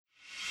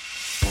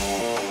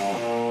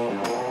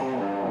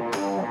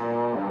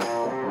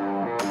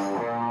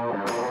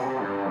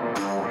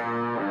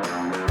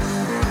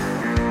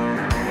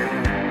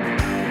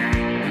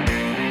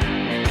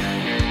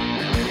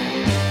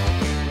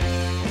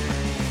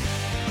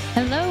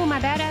Hello, my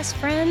badass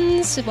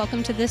friends.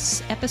 Welcome to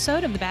this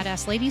episode of the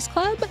Badass Ladies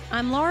Club.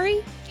 I'm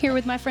Laurie, here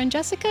with my friend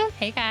Jessica.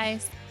 Hey,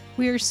 guys.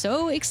 We're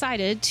so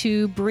excited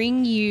to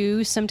bring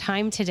you some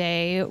time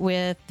today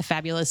with the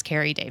fabulous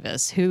Carrie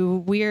Davis,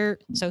 who we're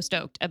so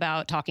stoked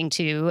about talking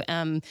to.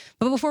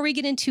 But before we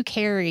get into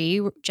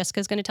Carrie,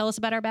 Jessica's going to tell us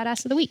about our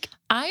Badass of the Week.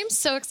 I'm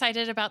so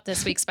excited about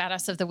this week's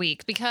Badass of the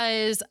Week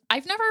because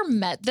I've never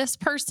met this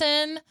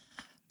person,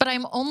 but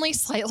I'm only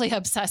slightly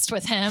obsessed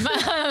with him.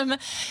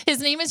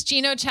 His name is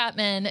Gino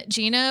Chapman.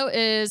 Gino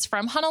is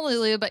from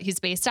Honolulu, but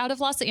he's based out of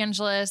Los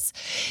Angeles.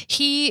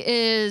 He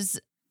is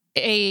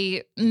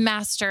a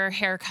master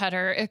hair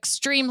cutter,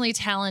 extremely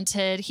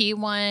talented. He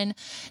won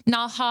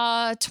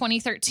NAHA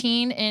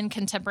 2013 in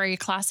Contemporary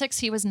Classics.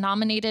 He was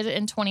nominated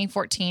in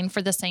 2014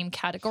 for the same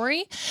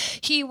category.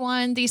 He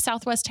won the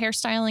Southwest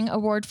Hairstyling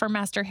Award for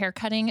Master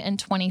Haircutting in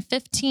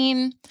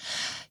 2015.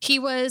 He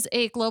was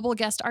a global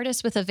guest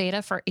artist with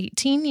Aveda for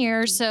 18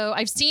 years. So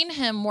I've seen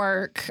him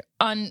work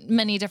on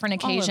many different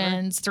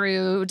occasions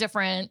through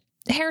different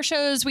hair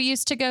shows we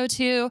used to go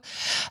to.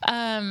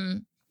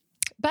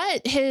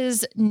 But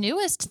his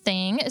newest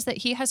thing is that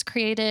he has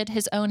created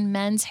his own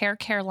men's hair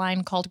care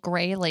line called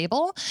Gray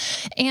Label.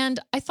 And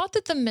I thought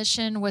that the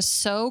mission was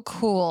so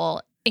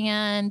cool.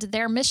 And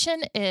their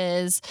mission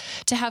is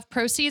to have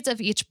proceeds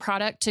of each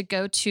product to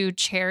go to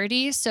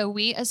charity so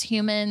we as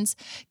humans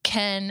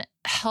can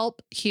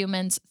help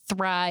humans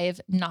thrive,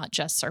 not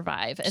just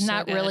survive. And so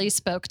that really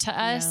spoke to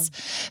us.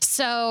 Yeah.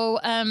 So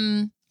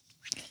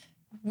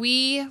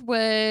we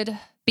would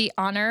be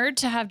honored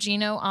to have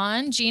Gino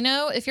on.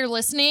 Gino, if you're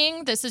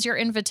listening, this is your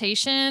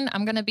invitation.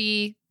 I'm going to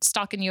be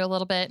stalking you a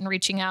little bit and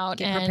reaching out.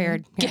 Get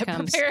prepared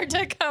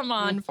to come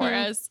on for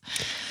us.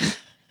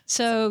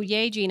 So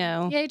yay,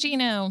 Gino. Yay,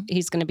 Gino.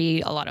 He's going to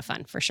be a lot of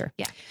fun for sure.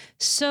 Yeah.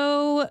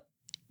 So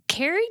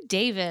Carrie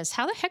Davis,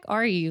 how the heck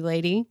are you,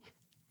 lady?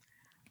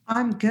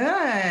 I'm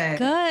good.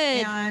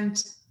 Good.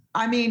 And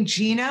I mean,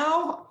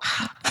 Gino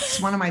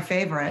is one of my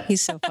favorite.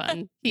 He's so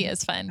fun. He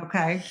is fun.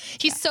 Okay.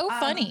 He's so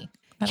funny.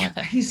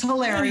 He's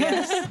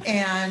hilarious.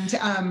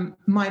 And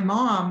my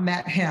mom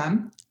met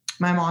him,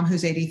 my mom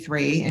who's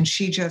 83, and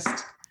she just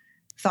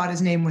thought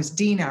his name was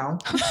Dino.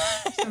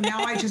 So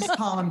now I just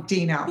call him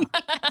Dino.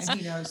 And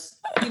he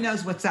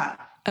knows what's up.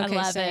 Okay,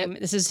 I love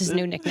it. This is his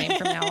new nickname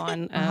from now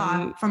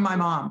on. From my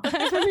mom.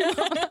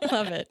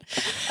 Love it.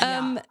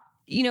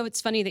 You know,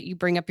 it's funny that you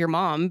bring up your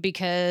mom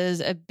because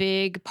a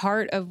big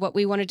part of what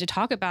we wanted to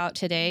talk about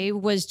today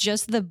was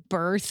just the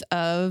birth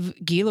of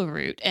Gila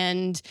Root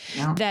and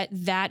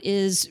that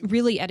is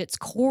really at its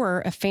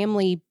core a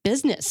family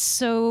business.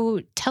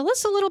 So tell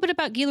us a little bit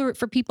about Gila Root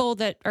for people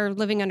that are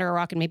living under a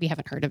rock and maybe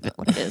haven't heard of it,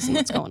 what it is and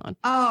what's going on.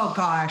 Oh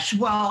gosh.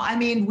 Well, I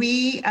mean,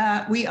 we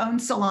own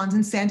salons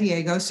in San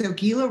Diego. So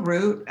Gila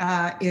Root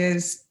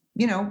is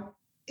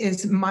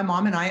my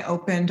mom and I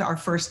opened our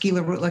first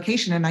Gila Root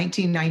location in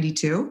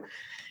 1992.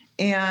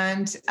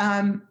 And,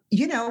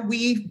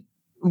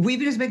 we've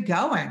just been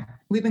going.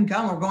 We've been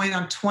going. We're going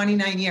on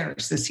 29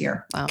 years this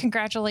year. Wow.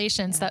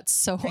 Congratulations. Yeah. That's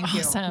so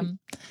awesome.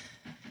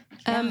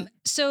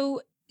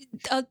 So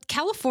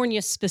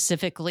California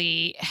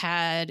specifically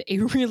had a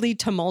really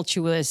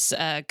tumultuous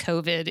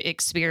COVID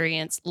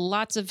experience,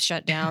 lots of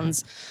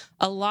shutdowns,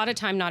 a lot of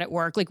time not at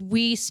work. Like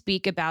we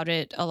speak about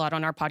it a lot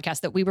on our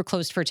podcast that we were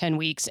closed for 10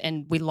 weeks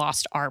and we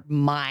lost our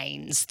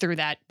minds through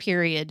that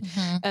period.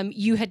 Mm-hmm.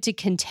 You had to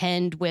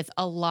contend with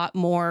a lot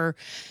more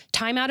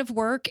time out of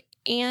work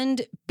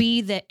and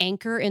be the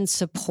anchor and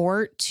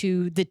support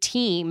to the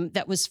team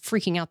that was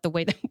freaking out the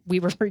way that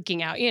we were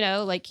freaking out,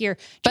 like here,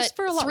 just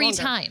for a lot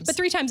longer. But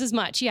 3 times as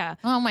much. Yeah.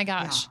 Oh my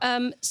gosh.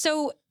 Yeah.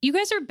 So you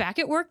guys are back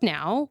at work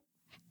now.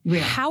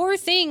 Yeah. How are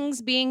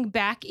things being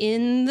back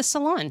in the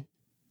salon?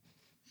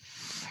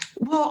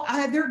 Well,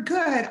 they're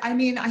good. I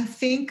mean, I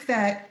think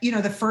that,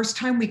 the first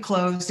time we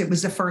closed, it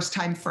was the first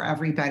time for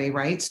everybody,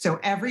 right? So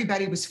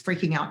everybody was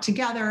freaking out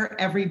together.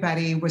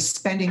 Everybody was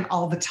spending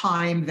all the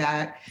time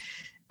that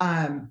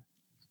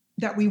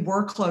we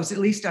were closed, at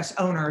least us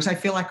owners. I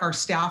feel like our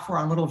staff were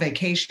on little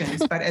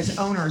vacations, but as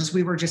owners,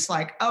 we were just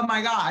like, oh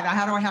my God,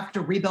 how do I have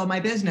to rebuild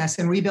my business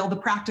and rebuild the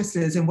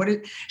practices? And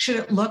should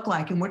it look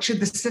like? And what should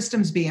the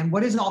systems be? And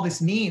what does all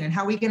this mean? And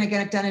how are we going to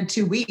get it done in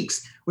 2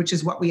 weeks, which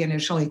is what we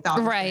initially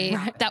thought.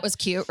 Right. That was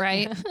cute,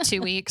 right?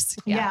 2 weeks.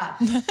 Yeah.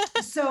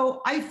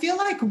 So I feel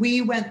like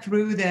we went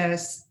through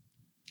this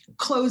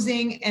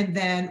closing and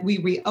then we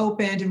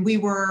reopened and we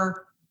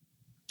were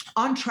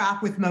on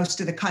track with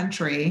most of the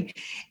country.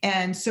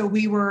 And so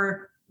we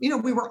were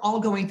all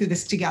going through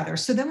this together.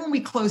 So then when we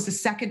closed the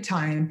second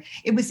time,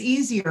 it was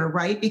easier,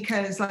 right?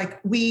 Because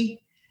we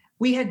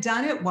had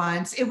done it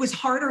once. It was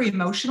harder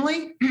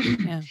emotionally,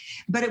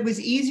 but it was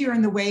easier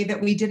in the way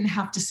that we didn't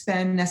have to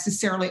spend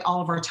necessarily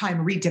all of our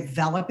time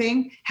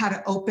redeveloping how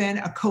to open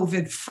a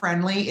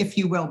COVID-friendly, if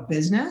you will,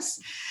 business.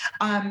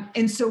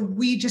 And so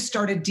we just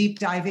started deep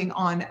diving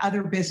on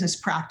other business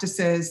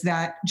practices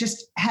that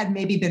just had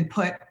maybe been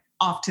put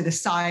off to the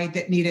side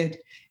that needed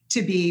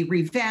to be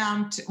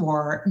revamped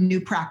or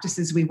new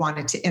practices we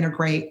wanted to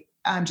integrate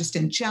just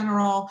in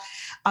general.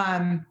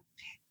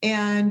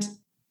 And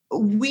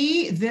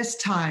we, this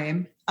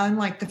time,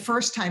 unlike the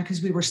first time,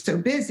 because we were so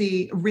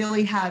busy,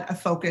 really had a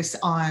focus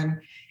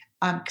on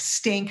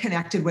staying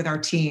connected with our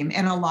team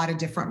in a lot of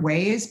different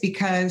ways,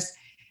 because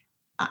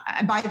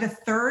by the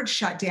third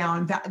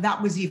shutdown,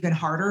 that was even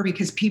harder,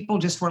 because people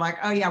just were like,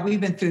 oh yeah,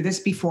 we've been through this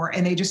before.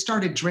 And they just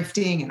started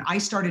drifting, and I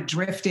started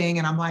drifting,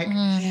 and I'm like,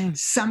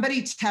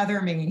 somebody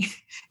tether me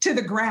to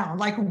the ground.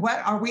 Like, what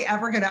are we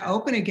ever going to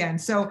open again?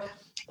 So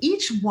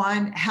each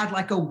one had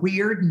like a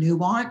weird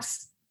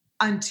nuance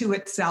unto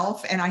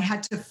itself. And I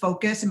had to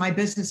focus, and my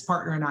business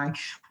partner and I,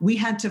 we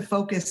had to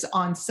focus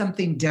on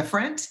something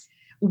different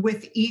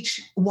with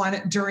each one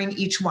during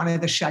each one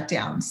of the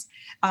shutdowns.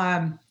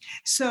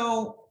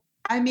 So,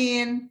 I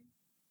mean,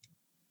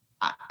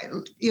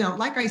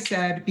 like I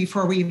said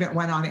before we even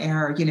went on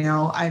air,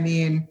 I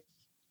mean,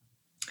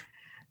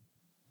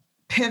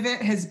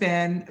 pivot has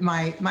been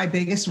my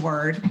biggest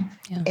word.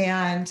 Yeah.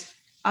 And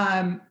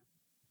I'm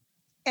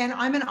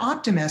an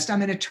optimist.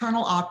 I'm an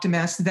eternal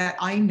optimist, that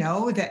I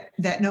know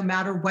that no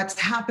matter what's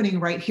happening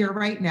right here,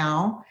 right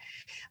now,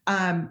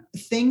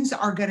 things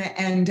are going to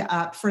end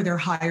up for their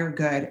higher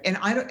good.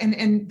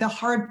 And the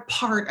hard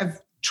part of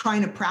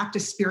trying to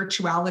practice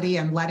spirituality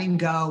and letting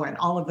go and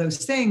all of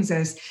those things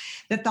is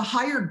that the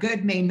higher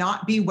good may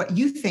not be what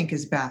you think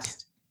is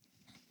best.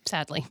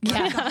 Sadly.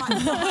 Yeah.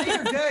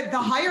 The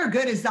higher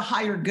good is the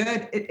higher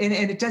good. And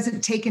it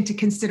doesn't take into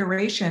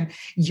consideration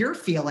your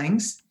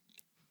feelings,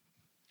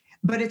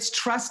 but it's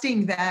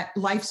trusting that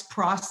life's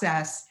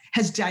process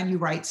has done you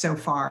right so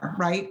far,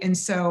 right? And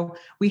so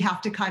we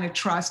have to kind of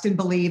trust and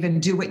believe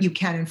and do what you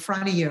can in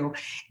front of you,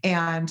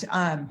 and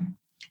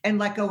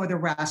let go of the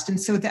rest.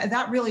 And so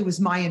that really was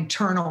my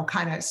internal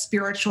kind of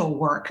spiritual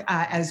work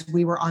as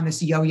we were on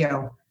this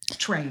yo-yo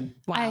train.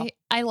 Wow.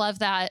 I love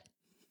that.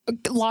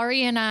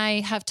 Laurie and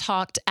I have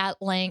talked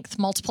at length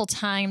multiple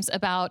times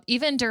about,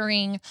 even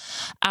during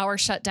our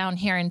shutdown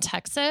here in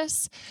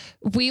Texas,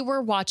 we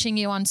were watching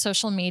you on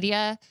social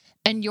media,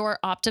 and your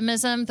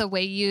optimism, the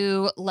way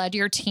you led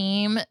your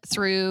team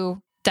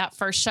through that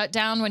first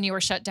shutdown when you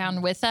were shut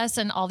down with us,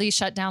 and all these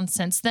shutdowns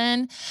since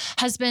then,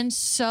 has been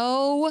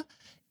so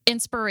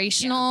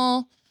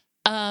inspirational,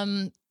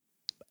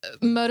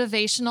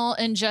 motivational,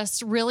 and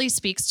just really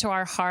speaks to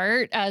our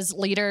heart as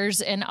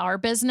leaders in our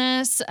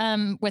business,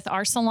 with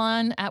our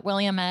salon at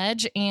William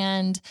Edge.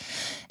 And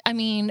I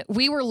mean,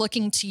 we were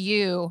looking to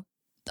you,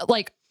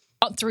 like,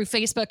 through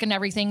Facebook and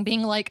everything,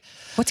 being like,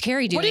 what's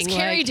Carrie doing? What is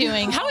Carrie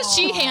doing? How is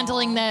she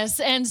handling this?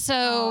 And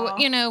so,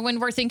 when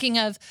we're thinking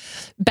of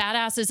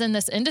badasses in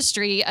this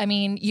industry, I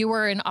mean, you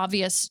were an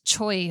obvious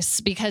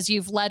choice because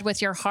you've led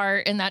with your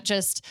heart, and that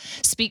just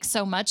speaks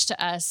so much to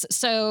us.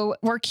 So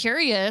we're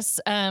curious,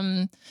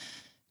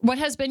 what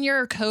has been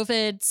your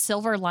COVID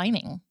silver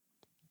lining?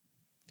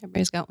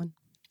 Everybody's got one.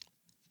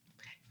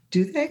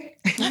 Do they?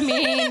 I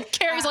mean,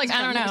 Carrie's like,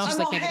 I don't know.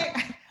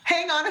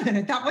 Hang on a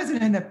minute. That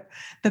wasn't in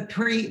the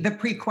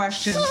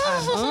pre-question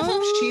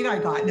sheet I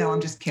got. No,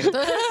 I'm just kidding.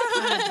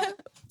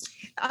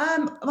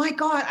 My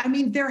God, I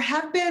mean, there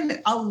have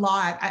been a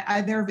lot.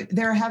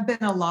 There have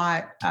been a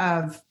lot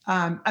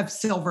of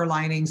silver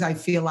linings, I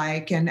feel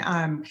like, and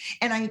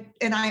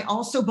I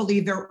also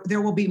believe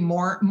there will be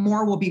more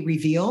will be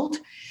revealed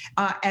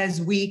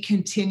as we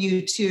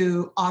continue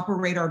to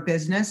operate our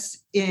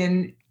business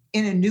in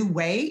a new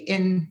way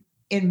in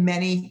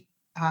many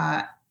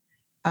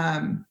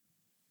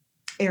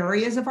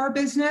areas of our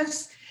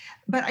business.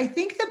 But I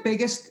think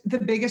the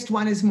biggest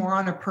one is more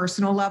on a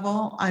personal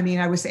level. I mean,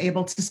 I was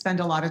able to spend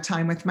a lot of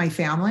time with my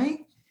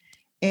family,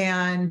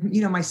 and,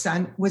 my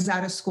son was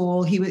out of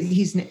school.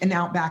 He's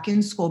now back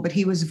in school, but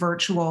he was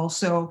virtual.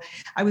 So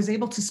I was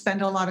able to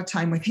spend a lot of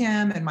time with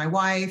him and my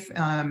wife.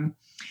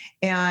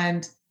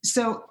 And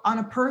so on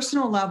a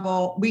personal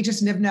level, we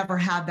just have never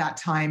had that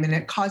time, and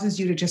it causes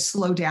you to just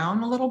slow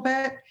down a little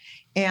bit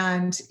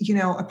and,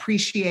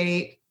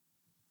 appreciate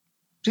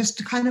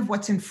just kind of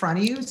what's in front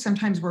of you.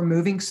 Sometimes we're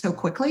moving so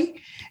quickly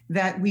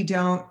that we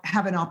don't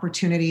have an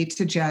opportunity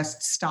to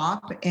just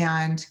stop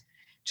and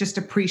just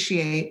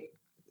appreciate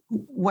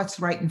what's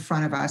right in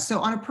front of us. So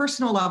on a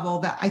personal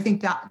level, I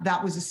think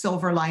that was a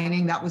silver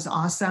lining. That was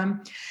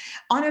awesome.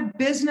 On a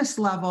business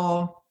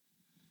level,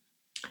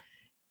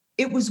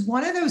 it was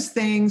one of those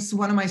things,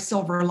 one of my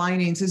silver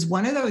linings is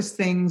one of those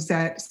things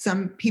that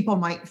some people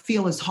might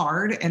feel is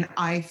hard. And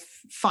I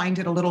find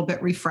it a little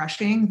bit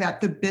refreshing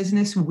that the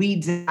business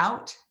weeds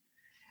out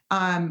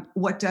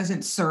what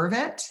doesn't serve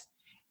it.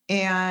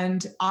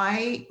 And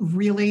I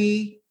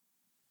really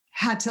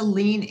had to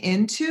lean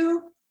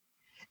into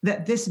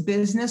that this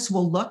business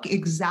will look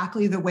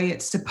exactly the way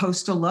it's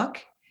supposed to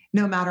look,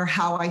 no matter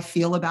how I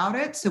feel about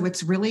it. So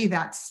it's really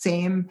that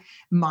same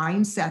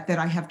mindset that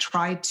I have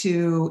tried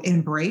to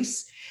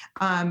embrace.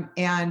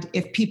 And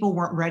if people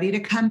weren't ready to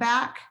come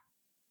back,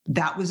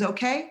 that was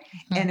okay.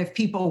 Mm-hmm. And if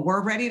people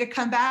were ready to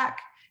come back,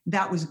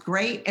 that was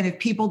great. And if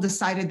people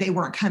decided they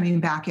weren't coming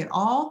back at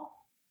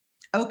all,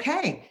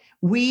 okay,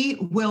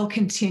 we will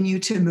continue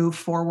to move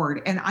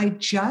forward. And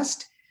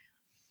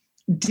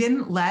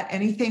didn't let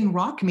anything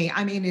rock me.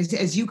 I mean,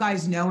 as you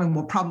guys know, and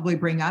we'll probably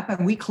bring up,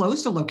 and we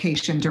closed a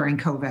location during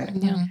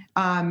COVID.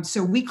 Yeah.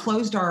 So we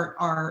closed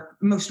our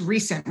most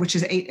recent, which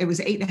is it was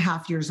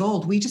 8.5 years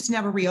old. We just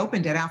never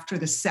reopened it after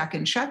the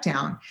second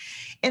shutdown.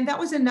 And that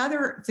was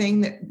another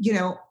thing that,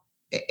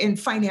 and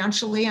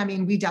financially, I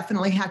mean, we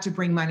definitely had to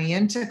bring money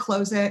in to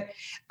close it.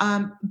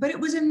 But it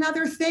was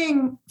another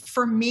thing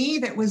for me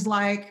that was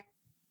like,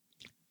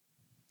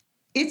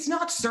 it's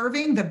not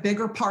serving the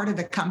bigger part of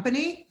the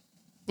company.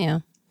 Yeah.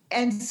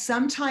 And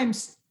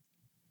sometimes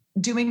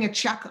doing a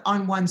check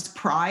on one's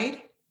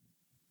pride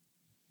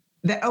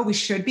that, oh, we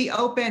should be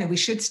open and we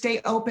should stay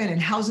open.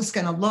 And how's this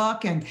going to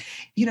look? And,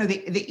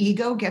 the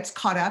ego gets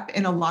caught up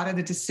in a lot of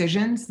the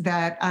decisions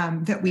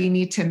that we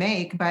need to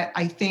make. But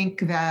I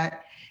think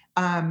that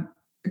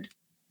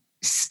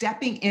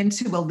stepping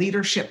into a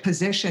leadership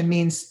position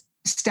means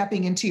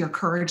stepping into your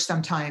courage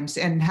sometimes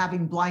and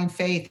having blind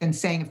faith and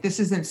saying, if this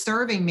isn't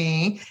serving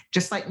me,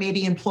 just like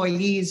maybe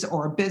employees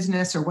or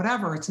business or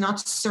whatever, it's not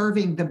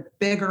serving the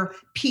bigger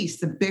piece,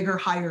 the bigger,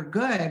 higher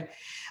good,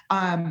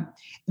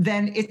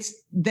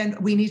 then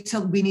we need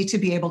to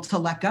be able to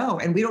let go.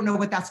 And we don't know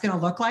what that's going to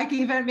look like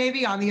even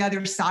maybe on the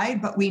other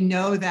side, but we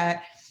know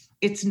that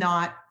it's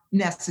not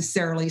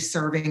necessarily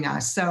serving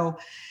us. So,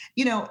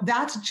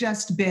 that's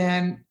just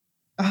been,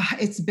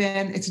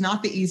 it's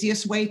not the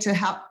easiest way to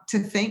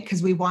think,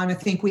 because we want to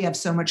think we have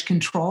so much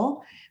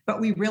control, but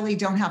we really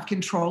don't have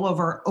control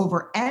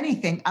over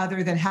anything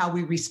other than how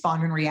we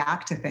respond and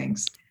react to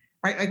things,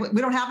 right? Like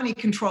we don't have any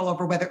control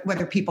over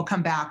whether people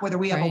come back, whether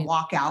we have a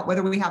walkout,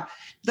 whether we have,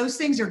 those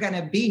things are going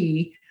to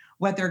be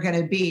what they're going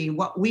to be.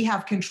 What we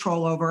have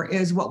control over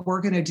is what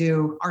we're going to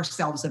do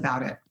ourselves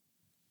about it.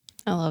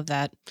 I love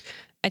that.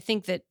 I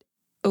think that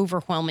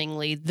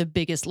overwhelmingly the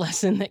biggest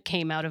lesson that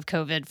came out of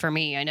COVID for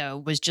me, I know,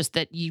 was just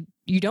that you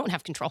don't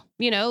have control,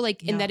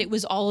 and that it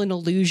was all an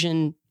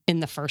illusion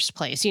in the first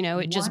place.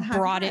 It just 100.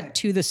 Brought it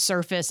to the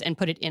surface and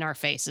put it in our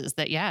faces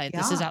that,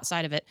 this is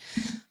outside of it.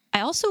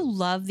 I also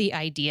love the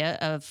idea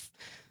of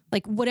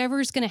like,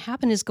 whatever's going to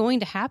happen is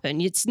going to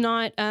happen. It's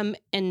not,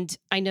 and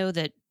I know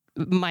that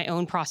my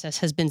own process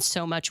has been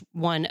so much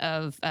one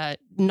of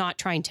not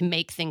trying to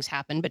make things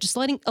happen, but just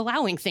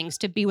allowing things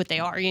to be what they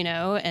are,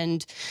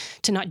 and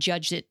to not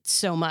judge it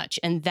so much.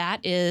 And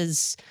that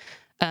is,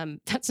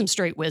 that's some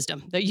straight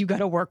wisdom that you got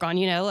to work on,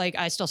 like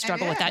I still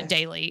struggle with that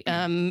daily.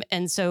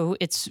 And so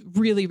it's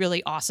really,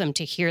 really awesome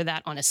to hear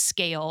that on a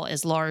scale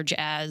as large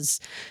as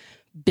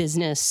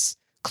business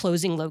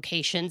closing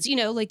locations,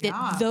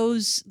 that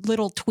those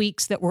little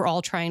tweaks that we're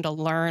all trying to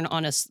learn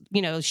on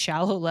a,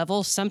 shallow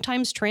level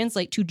sometimes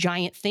translate to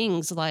giant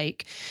things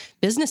like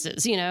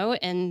businesses,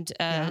 and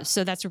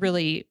so that's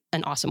really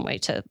an awesome way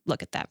to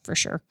look at that for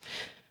sure.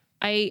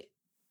 I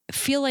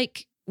feel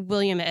like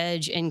William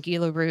Edge and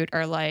Gila Root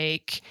are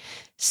like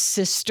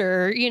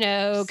sister,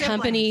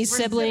 companies,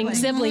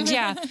 siblings.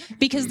 Yeah.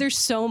 Because there's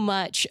so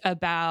much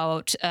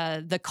about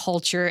the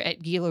culture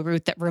at Gila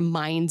Root that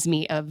reminds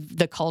me of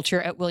the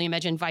culture at William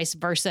Edge and vice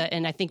versa.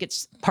 And I think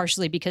it's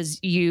partially because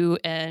you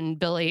and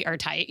Billy are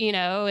tight,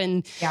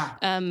 and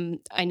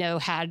I know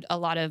had a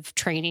lot of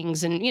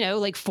trainings and,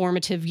 like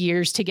formative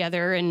years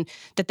together, and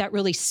that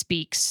really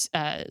speaks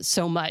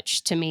so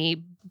much to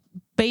me,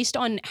 based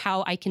on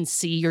how I can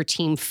see your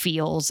team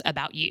feels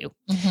about you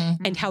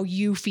and how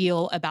you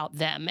feel about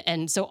them.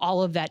 And so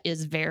all of that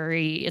is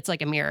it's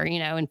like a mirror,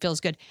 and feels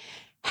good.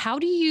 How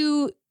do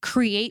you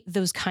create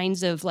those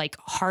kinds of like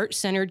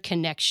heart-centered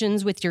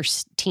connections with your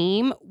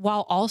team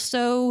while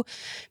also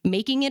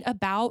making it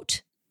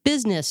about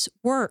business,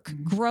 work,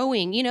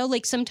 growing,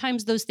 like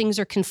sometimes those things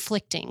are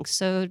conflicting.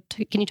 So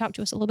can you talk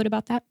to us a little bit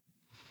about that?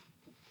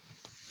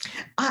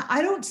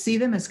 I don't see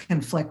them as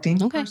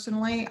conflicting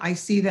personally. I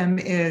see them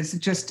as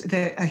just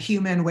a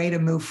human way to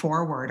move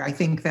forward. I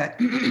think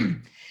that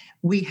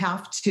we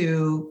have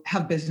to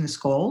have business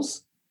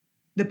goals.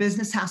 The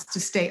business has to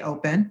stay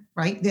open,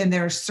 right? Then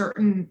there are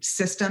certain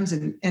systems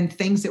and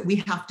things that we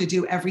have to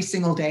do every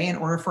single day in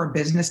order for a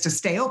business to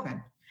stay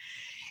open.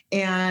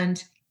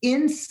 And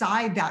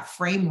inside that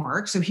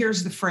framework, so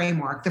here's the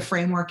framework. The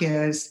framework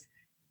is,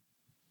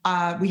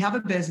 we have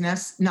a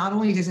business. Not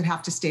only does it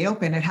have to stay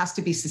open, it has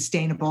to be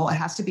sustainable. It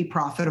has to be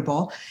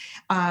profitable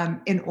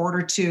in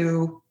order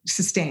to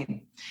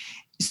sustain.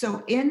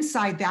 So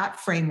inside that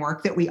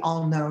framework that we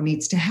all know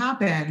needs to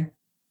happen,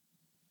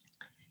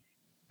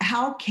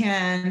 how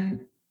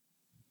can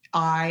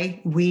I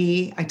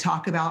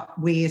talk about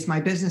we as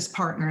my business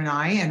partner and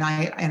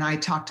I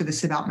talk to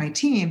this about my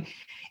team,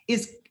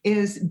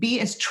 is be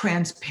as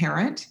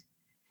transparent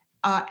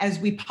as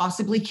we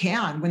possibly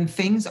can when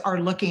things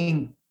are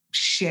looking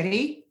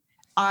shitty.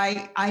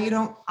 I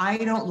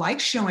don't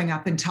like showing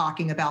up and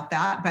talking about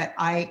that, but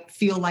I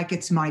feel like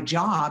it's my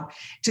job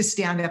to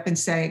stand up and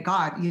say,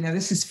 God,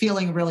 this is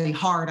feeling really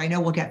hard. I know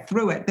we'll get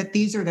through it, but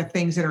these are the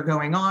things that are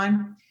going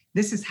on.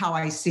 This is how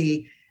I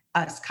see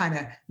us kind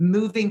of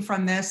moving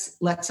from this.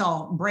 Let's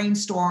all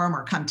brainstorm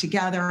or come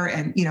together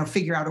and,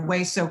 figure out a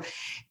way. So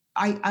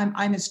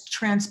I'm as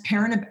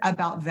transparent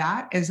about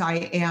that as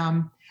I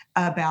am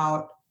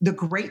about the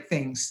great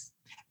things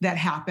that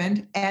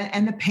happened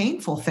and the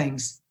painful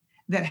things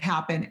that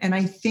happened. And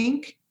I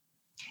think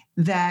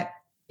that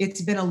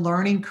it's been a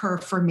learning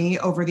curve for me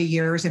over the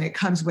years, and it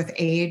comes with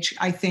age,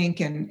 I think,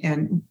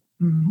 and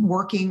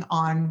working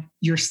on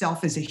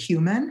yourself as a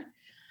human,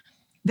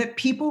 that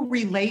people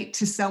relate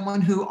to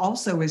someone who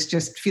also is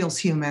just feels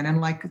human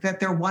and like that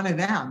they're one of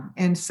them.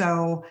 And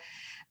so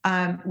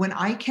when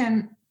I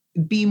can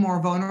be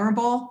more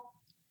vulnerable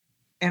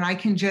and I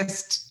can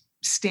just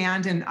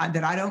stand and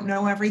that I don't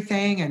know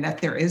everything and that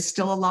there is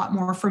still a lot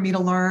more for me to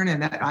learn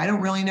and that I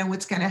don't really know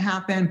what's going to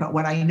happen. But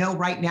what I know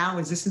right now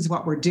is this is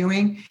what we're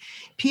doing.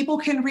 People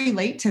can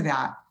relate to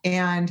that.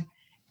 And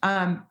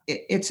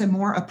it's a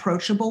more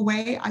approachable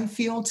way, I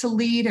feel, to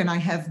lead. And I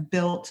have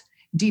built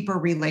deeper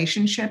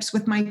relationships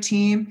with my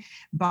team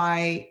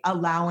by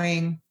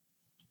allowing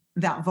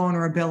that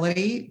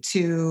vulnerability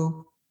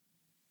to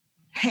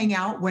hang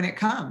out when it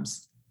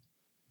comes.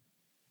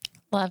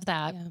 Love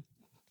that. Yeah.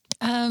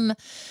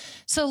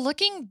 So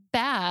looking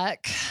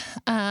back,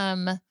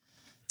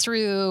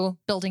 through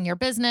building your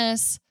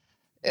business,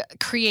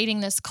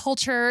 creating this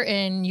culture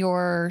in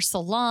your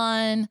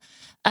salon,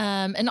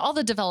 and all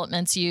the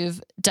developments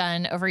you've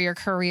done over your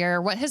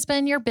career, what has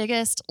been your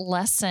biggest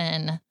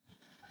lesson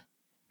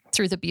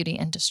through the beauty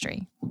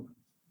industry?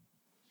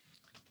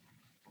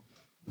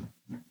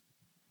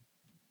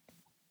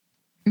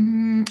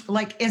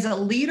 Like as a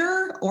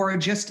leader or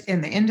just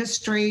in the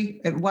industry?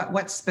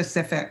 What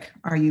specific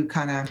are you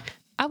kind of?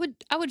 I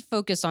would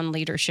focus on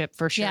leadership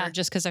for sure,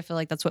 just because I feel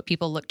like that's what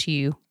people look to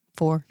you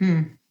for.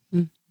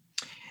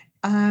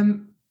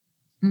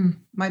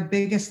 My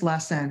biggest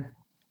lesson.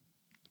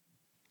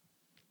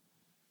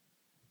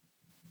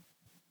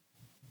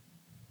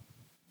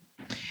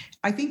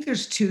 I think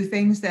there's two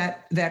things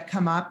that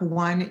come up.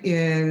 One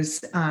is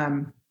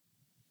the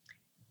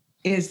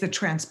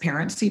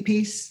transparency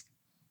piece.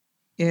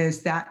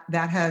 Is that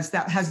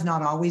has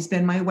not always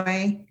been my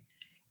way,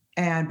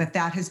 but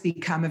that has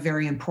become a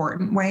very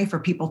important way for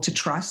people to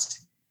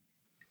trust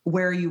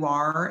where you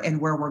are and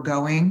where we're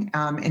going.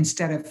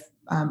 Instead of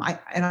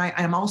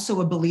I'm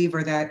also a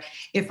believer that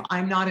if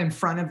I'm not in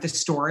front of the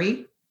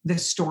story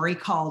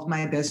called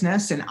my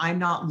business, and I'm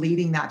not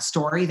leading that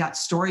story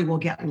will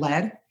get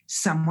led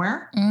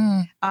somewhere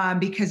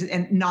because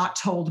and not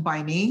told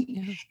by me.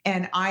 Yeah.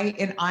 And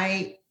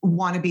I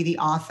want to be the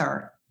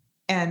author.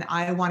 And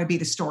I want to be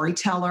the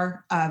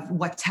storyteller of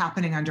what's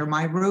happening under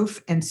my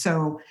roof. And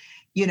so,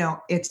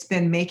 it's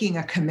been making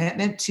a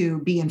commitment to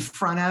be in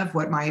front of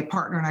what my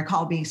partner and I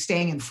call being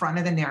staying in front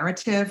of the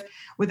narrative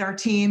with our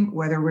team,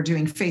 whether we're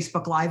doing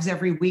Facebook Lives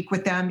every week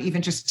with them,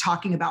 even just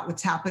talking about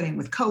what's happening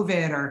with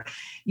COVID or,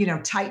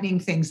 tightening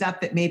things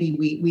up that maybe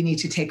we need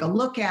to take a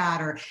look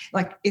at, or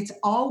like it's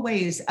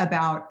always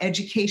about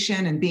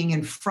education and being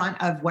in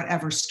front of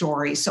whatever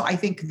story. So I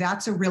think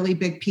that's a really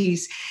big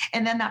piece.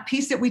 And then that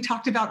piece that we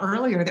talked about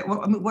earlier, that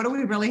what do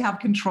we really have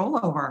control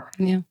over?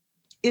 Yeah.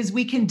 Is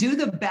we can do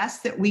the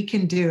best that we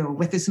can do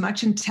with as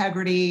much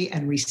integrity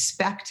and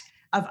respect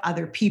of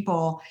other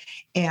people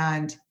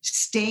and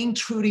staying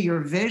true to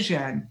your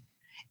vision.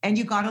 And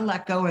you got to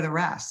let go of the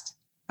rest.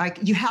 Like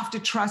you have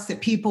to trust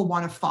that people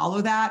want to follow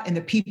that, and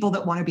the people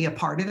that want to be a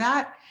part of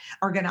that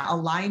are going to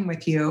align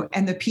with you.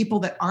 And the people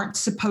that aren't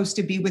supposed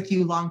to be with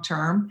you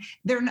long-term,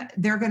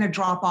 they're going to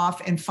drop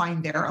off and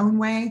find their own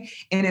way.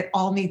 And it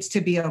all needs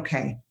to be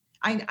okay.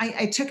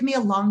 It took me a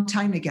long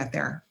time to get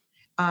there.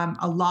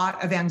 A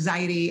lot of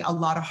anxiety, a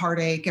lot of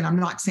heartache. And I'm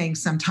not saying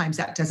sometimes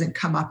that doesn't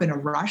come up in a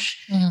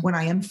rush when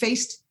I am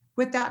faced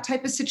with that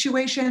type of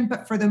situation.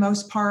 But for the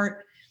most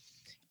part,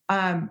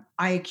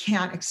 I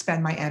can't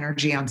expend my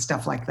energy on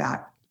stuff like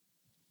that.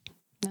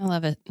 I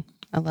love it.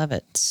 I love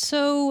it.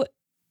 So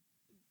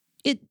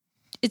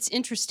it's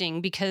interesting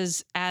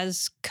because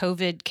as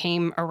COVID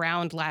came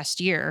around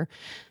last year,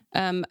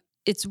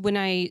 it's when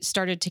I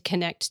started to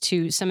connect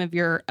to some of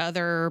your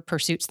other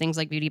pursuits, things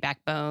like Beauty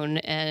Backbone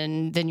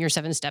and then your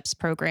 7 Steps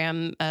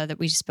program that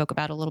we spoke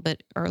about a little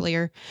bit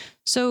earlier.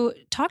 So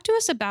talk to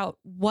us about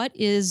what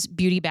is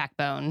Beauty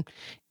Backbone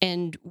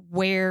and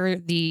where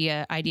the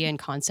idea and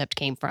concept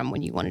came from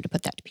when you wanted to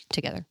put that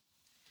together.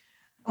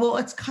 Well,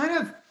 it's kind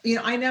of,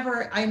 I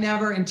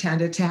never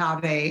intended to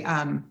have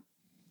an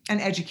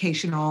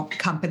educational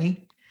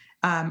company.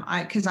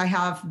 Because I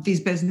have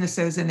these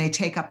businesses and they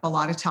take up a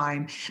lot of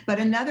time. But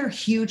another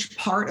huge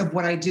part of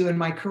what I do in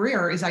my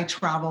career is I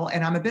travel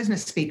and I'm a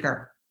business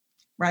speaker,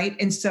 right?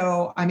 And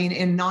so,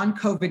 in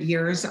non-COVID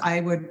years, I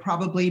would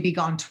probably be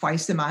gone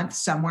twice a month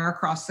somewhere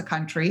across the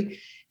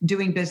country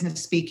doing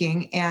business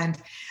speaking. And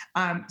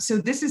so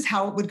this is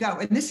how it would go.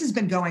 And this has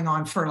been going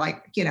on for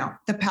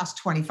the past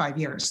 25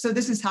 years. So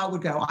this is how it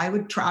would go.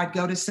 I'd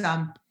go to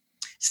some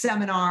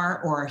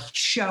seminar or a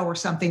show or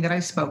something that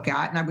I spoke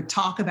at, and I would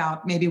talk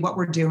about maybe what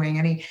we're doing,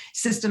 any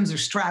systems or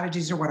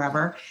strategies or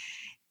whatever.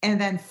 And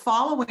then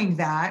following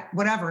that,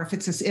 whatever, if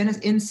it's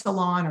in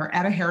salon or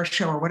at a hair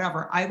show or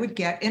whatever, I would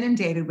get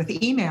inundated with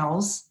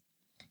emails.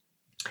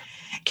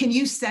 Can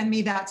you send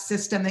me that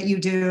system that you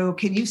do?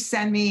 Can you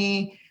send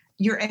me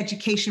your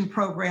education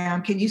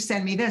program? Can you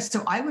send me this?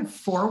 So I would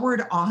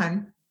forward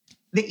on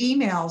the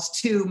emails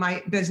to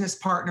my business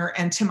partner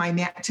and to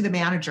to the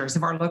managers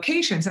of our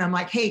locations. And I'm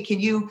like, hey, can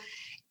you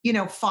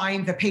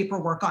find the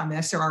paperwork on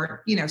this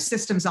or,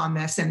 systems on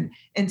this and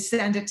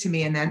send it to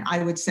me. And then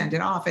I would send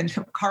it off. And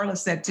Carla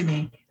said to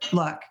me,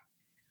 look,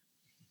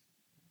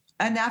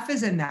 enough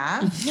is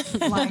enough.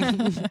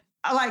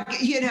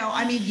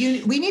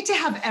 We need to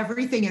have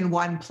everything in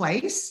one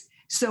place.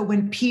 So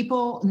when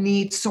people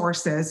need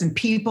sources and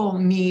people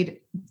need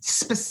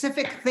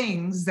specific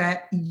things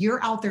that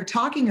you're out there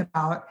talking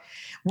about,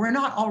 we're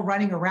not all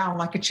running around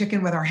like a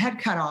chicken with our head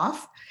cut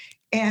off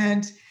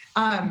and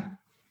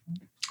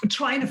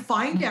trying to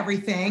find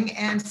everything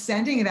and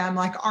sending them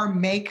like our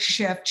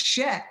makeshift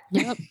shit.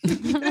 Yep.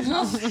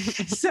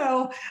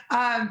 So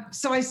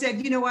I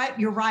said, you know what,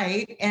 you're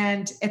right.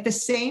 And at the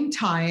same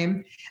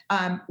time,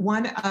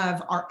 one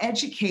of our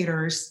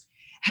educators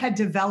had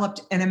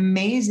developed an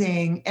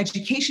amazing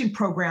education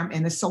program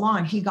in the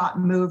salon. He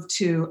got moved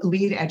to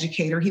lead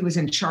educator. He was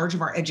in charge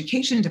of our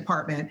education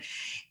department.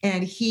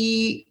 And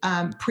he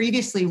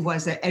previously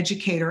was an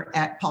educator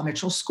at Paul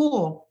Mitchell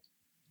School.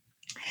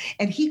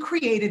 And he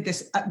created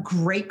this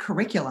great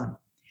curriculum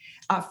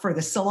for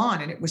the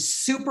salon. And it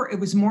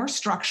was more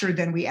structured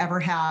than we ever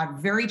had,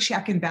 very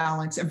check and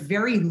balance, a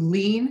very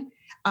lean,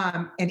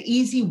 an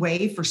easy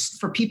way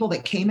for people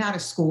that came out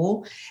of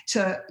school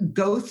to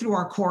go through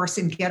our course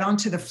and get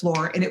onto the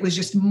floor. And it was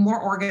just more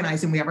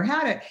organized than we ever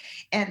had it.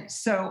 And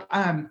so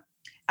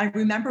I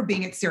remember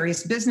being at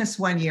Serious Business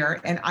one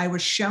year, and I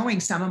was showing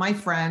some of my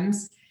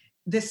friends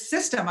this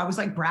system. I was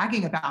like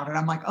bragging about it.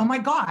 I'm like, oh my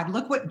God,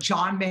 look what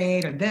John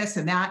made and this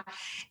and that.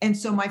 And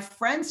so my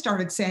friends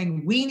started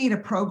saying, we need a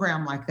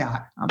program like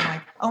that. I'm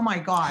like, oh my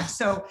God.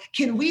 So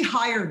can we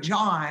hire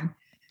John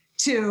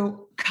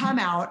to come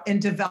out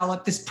and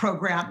develop this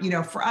program,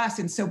 for us?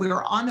 And so we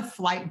were on the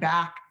flight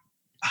back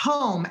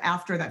home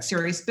after that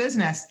Serious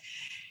Business.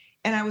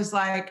 And I was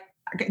like,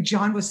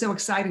 John was so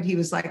excited. He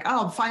was like,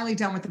 oh, I'm finally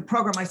done with the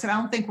program. I said, I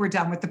don't think we're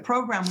done with the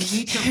program. We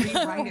need to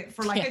rewrite it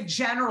for a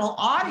general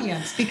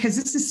audience because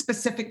this is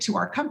specific to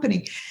our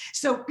company.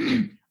 So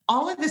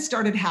all of this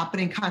started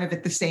happening kind of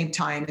at the same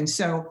time. And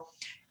so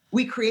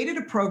we created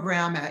a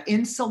program,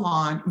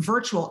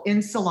 virtual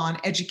in-salon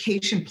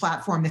education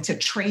platform that's a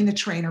train the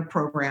trainer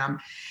program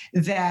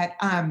that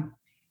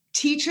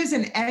teaches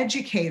an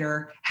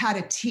educator how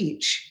to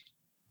teach.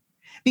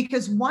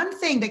 Because one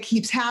thing that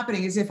keeps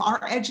happening is if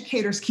our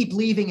educators keep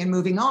leaving and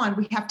moving on,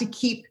 we have to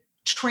keep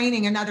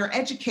training another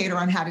educator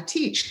on how to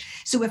teach.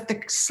 So if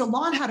the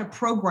salon had a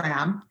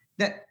program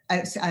that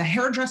a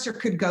hairdresser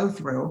could go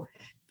through,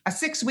 a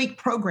 6-week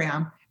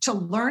program to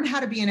learn how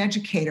to be an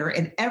educator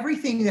and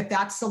everything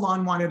that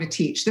salon wanted to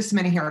teach, this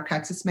many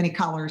haircuts, this many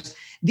colors,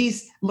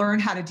 learn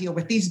how to deal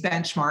with these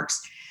benchmarks,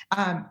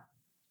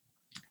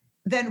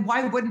 then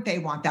why wouldn't they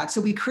want that?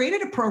 So we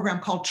created a program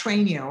called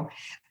Train You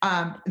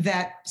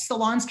that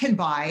salons can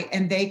buy,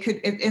 and they could,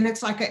 and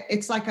it's like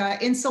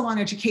a in-salon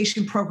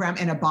education program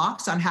in a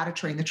box on how to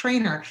train the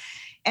trainer.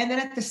 And then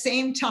at the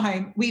same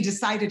time, we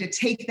decided to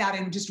take that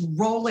and just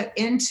roll it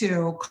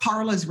into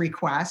Carla's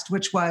request,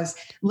 which was,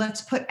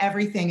 let's put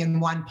everything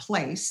in one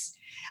place.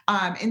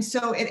 And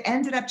so it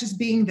ended up just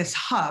being this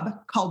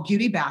hub called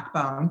Beauty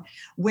Backbone,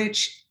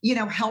 which,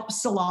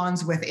 helps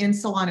salons with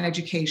in-salon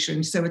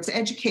education. So it's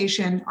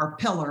education, our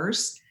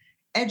pillars,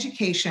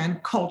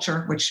 education,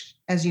 culture, which,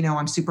 as you know,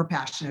 I'm super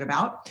passionate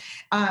about,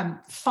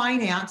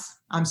 finance,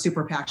 I'm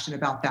super passionate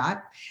about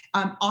that,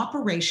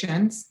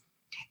 operations,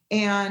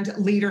 and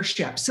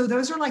leadership. So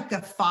those are like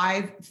the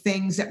 5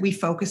 things that we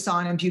focus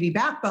on in Beauty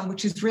Backbone,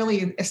 which is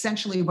really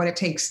essentially what it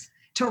takes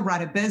to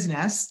run a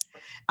business.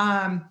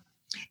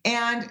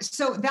 And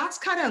so that's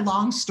kind of a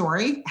long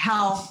story,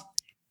 how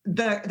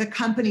the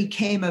company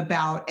came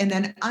about. And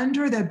then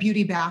under the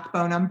Beauty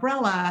Backbone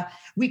umbrella,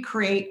 we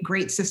create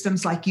great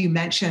systems like you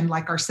mentioned,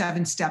 like our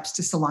 7 Steps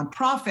to Salon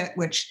Profit,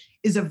 which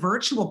is a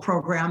virtual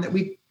program that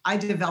I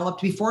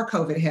developed before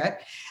COVID hit,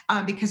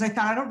 because I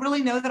thought, I don't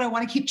really know that I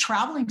want to keep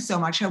traveling so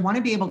much. I want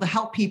to be able to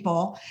help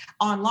people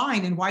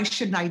online. And why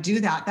shouldn't I do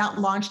that? That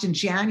launched in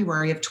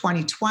January of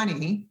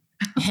 2020.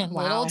 And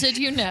little did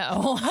you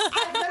know.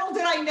 Little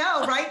did I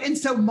know, right? And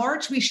so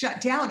March we shut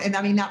down, and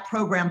that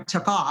program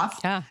took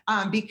off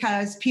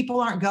because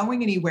people aren't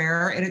going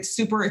anywhere, and it's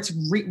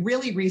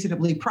really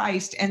reasonably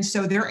priced. And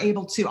so they're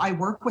able to, I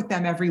work with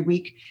them every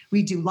week.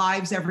 We do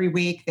lives every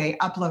week. They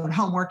upload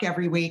homework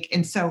every week.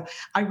 And so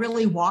I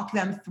really walk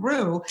them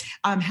through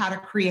how to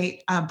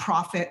create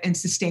profit and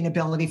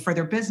sustainability for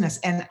their business.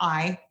 And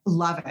I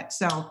love it.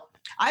 So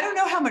I don't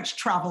know how much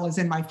travel is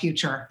in my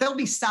future. There'll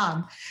be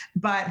some,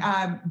 but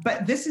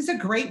this is a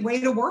great way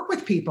to work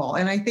with people.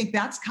 And I think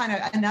that's kind of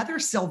another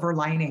silver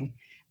lining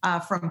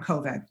from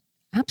COVID.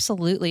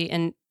 Absolutely.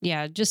 And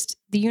yeah, just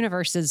the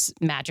universe is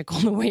magical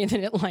in the way that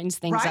it lines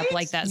things up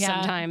like that.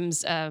 Yeah.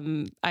 Sometimes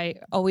I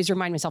always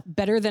remind myself,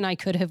 better than I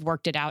could have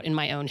worked it out in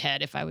my own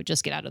head if I would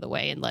just get out of the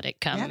way and let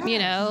it come.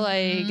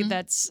 Yeah.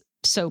 That's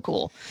so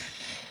cool.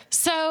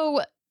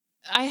 So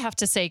I have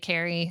to say,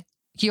 Carrie,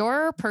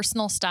 your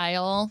personal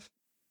style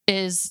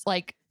is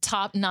like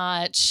top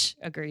notch.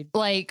 Agreed.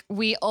 Like,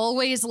 we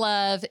always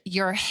love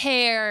your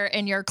hair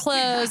and your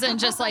clothes and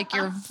just like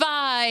your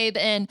vibe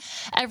and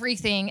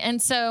everything.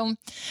 And so,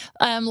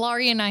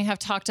 Laurie and I have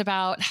talked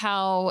about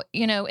how,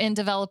 in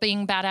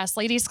developing Badass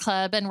Ladies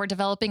Club, and we're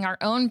developing our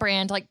own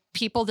brand, like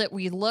people that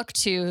we look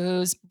to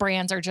whose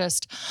brands are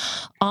just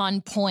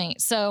on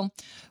point. So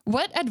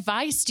what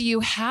advice do you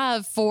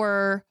have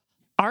for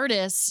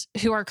artists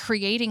who are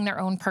creating their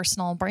own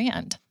personal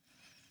brand?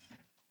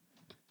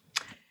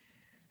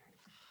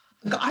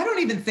 I don't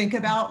even think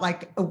about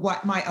like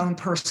what my own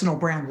personal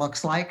brand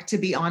looks like, to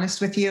be honest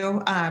with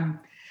you.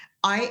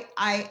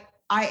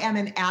 I am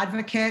an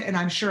advocate, and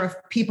I'm sure if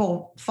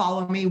people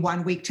follow me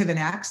one week to the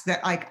next,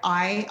 that like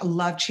I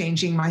love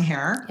changing my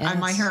hair. Yes.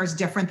 My hair is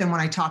different than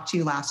when I talked to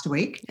you last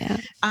week.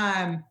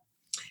 Yeah.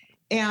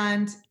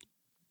 And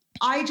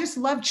I just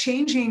love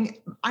changing.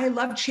 I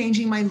love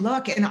changing my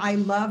look, and I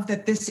love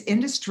that this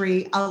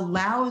industry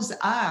allows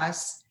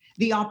us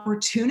the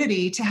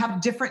opportunity to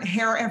have different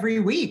hair every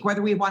week,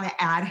 whether we want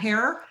to add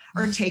hair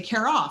or take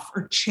hair off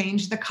or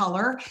change the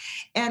color.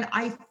 And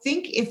I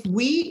think if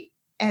we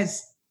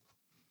as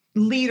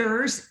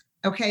leaders,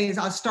 okay,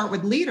 I'll start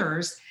with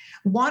leaders,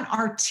 want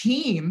our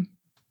team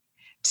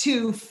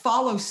to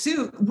follow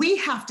suit, we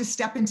have to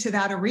step into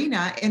that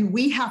arena and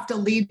we have to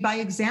lead by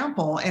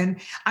example.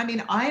 And I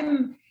mean,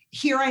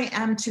 here I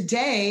am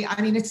today.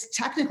 I mean, it's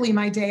technically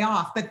my day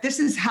off, but this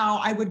is how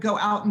I would go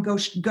out and go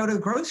to the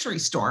grocery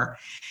store.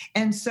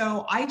 And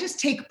so I just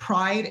take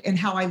pride in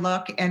how I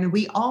look. And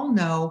we all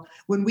know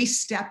when we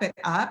step it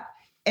up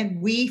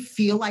and we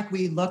feel like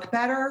we look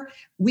better,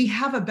 we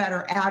have a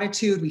better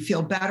attitude. We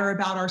feel better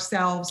about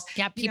ourselves.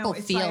 Yeah, people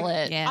feel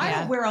like, it. Yeah. I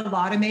don't wear a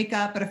lot of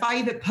makeup, but if I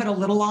even put a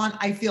little on,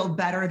 I feel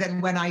better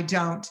than when I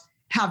don't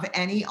have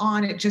any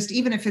on. It just,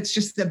 even if it's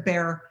just the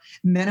bare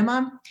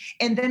minimum.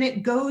 And then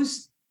it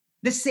goes,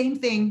 the same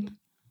thing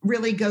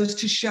really goes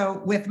to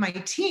show with my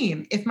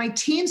team. If my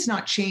team's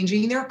not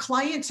changing, their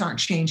clients aren't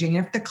changing.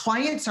 If the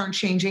clients aren't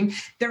changing,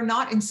 they're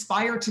not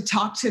inspired to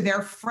talk to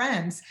their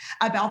friends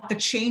about the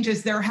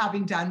changes they're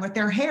having done with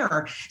their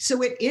hair.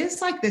 So it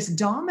is like this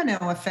domino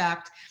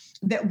effect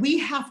that we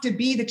have to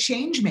be the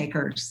change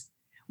makers.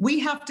 We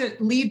have to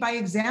lead by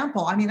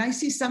example. I mean, I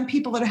see some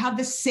people that have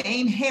the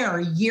same hair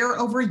year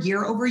over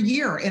year over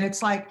year. And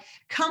it's like,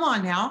 come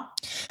on now,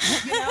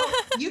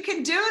 you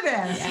can do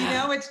this.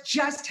 Yeah. It's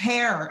just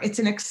hair. It's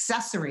an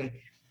accessory.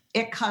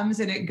 It comes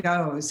and it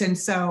goes. And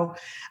so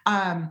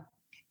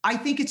I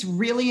think it's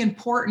really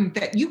important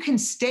that you can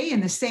stay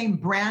in the same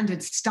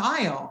branded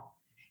style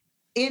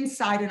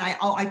inside. And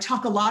I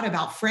talk a lot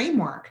about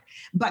framework,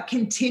 but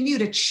continue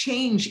to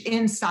change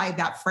inside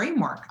that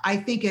framework. I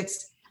think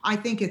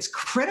it's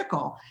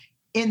critical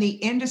in the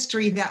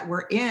industry that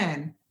we're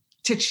in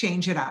to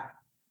change it up.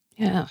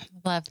 Yeah.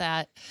 Love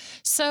that.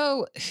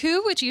 So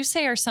who would you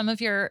say are some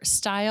of your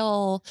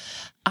style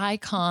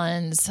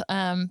icons,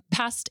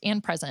 past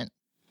and present?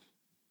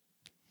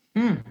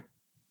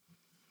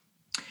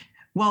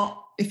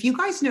 Well, if you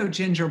guys know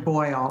Ginger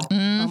Boyle.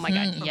 Mm-hmm. Oh my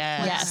God. from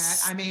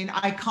Yes. Planet, I mean,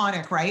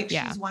 iconic, right?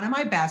 Yeah. She's one of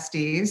my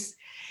besties.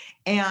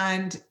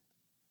 And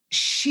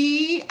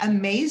she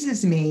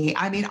amazes me.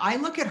 I mean, I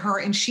look at her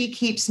and she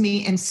keeps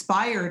me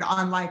inspired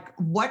on like,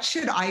 what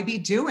should I be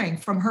doing,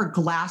 from her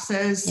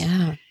glasses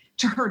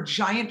to her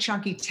giant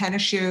chunky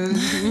tennis shoes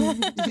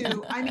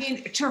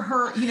to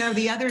her,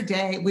 the other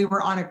day we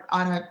were on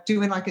a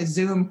doing like a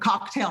Zoom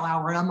cocktail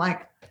hour. And I'm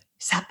like,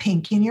 is that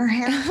pink in your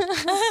hair?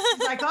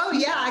 She's like, oh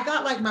yeah, I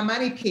got like my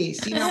money piece,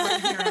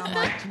 right here. And I'm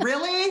like,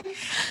 really?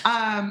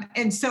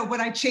 And so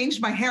when I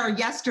changed my hair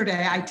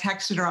yesterday, I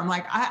texted her, I'm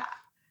like,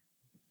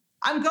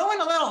 I'm going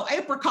a little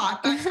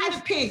apricot, but kind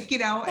of pink,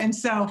 And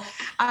so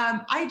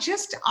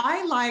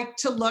I like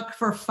to look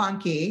for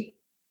funky.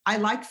 I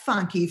like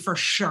funky for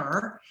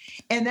sure.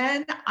 And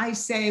then I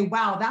say,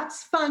 wow,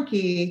 that's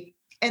funky.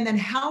 And then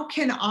how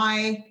can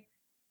I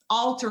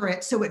alter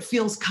it so it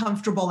feels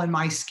comfortable in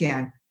my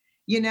skin?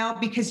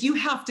 Because you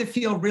have to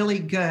feel really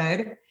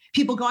good.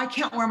 People go, I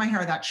can't wear my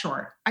hair that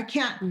short. I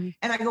can't. Mm-hmm.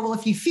 And I go, well,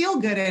 if you feel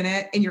good in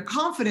it and you're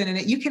confident in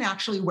it, you can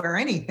actually wear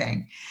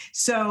anything.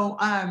 So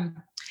I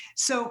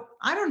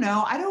don't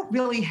know. I don't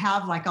really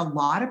have like a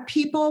lot of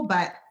people,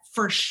 but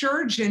for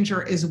sure,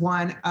 Ginger is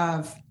one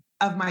of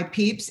my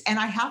peeps. And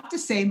I have to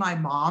say my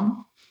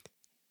mom,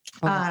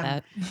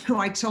 who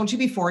I told you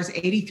before is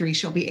 83.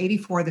 She'll be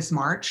 84 this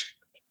March.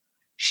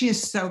 She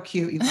is so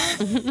cute. You guys.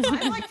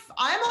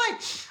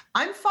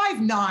 I'm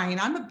 5'9".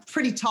 I'm a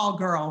pretty tall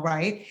girl,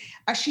 right?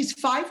 She's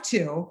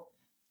 5'2".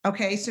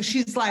 Okay. So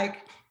she's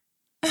like,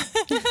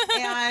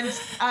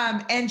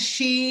 and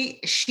she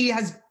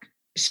has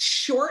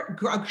short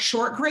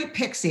gray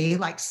pixie,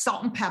 like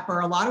salt and pepper,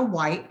 a lot of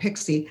white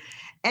pixie,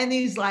 and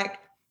these like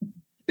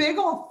big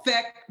old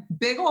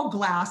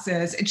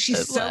glasses. And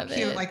she's so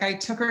cute. Like I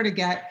took her to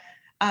get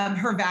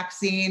her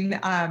vaccine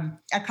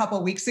a couple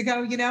of weeks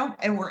ago,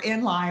 and we're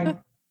in line.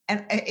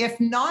 And if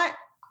not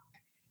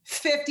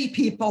 50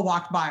 people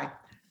walked by.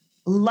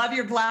 Love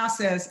your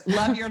glasses,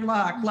 love your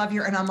look,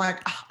 and I'm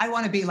like, I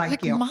want to be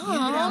like you.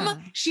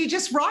 Mom. She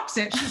just rocks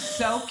it. She's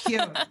so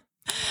cute.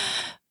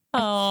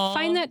 Oh,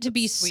 Find that to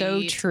be that's so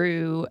sweet.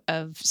 true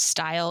of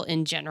style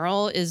in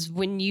general is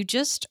when you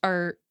just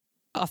are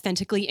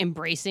authentically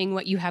embracing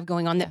what you have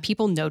going on, that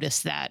people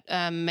notice that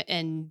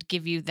and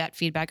give you that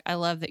feedback. I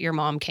love that your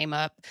mom came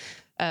up.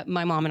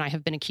 My mom and I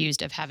have been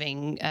accused of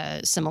having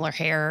similar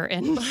hair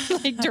and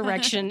like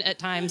direction at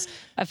times.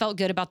 I felt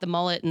good about the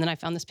mullet, and then I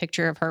found this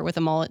picture of her with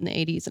a mullet in the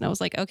 80s, and I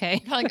was like,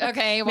 okay, Like,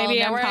 okay, well,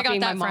 maybe know I'm where I got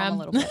copying my that mom from. a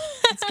little bit.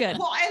 It's good.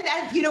 Well,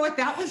 and you know what?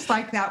 That was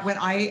like that when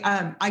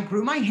I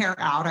grew my hair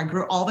out. I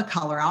grew all the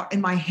color out,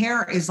 and my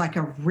hair is like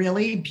a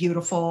really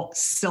beautiful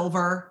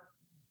silver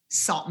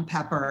salt and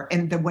pepper.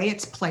 And the way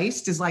it's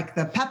placed is like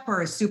the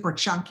pepper is super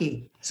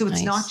chunky, so it's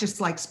Nice. not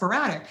just like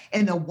sporadic.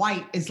 And the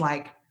white is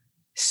like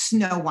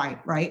snow white,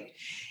 right?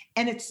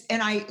 And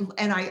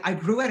I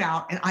grew it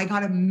out, and I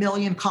got a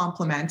million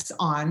compliments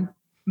on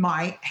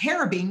my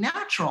hair being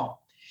natural.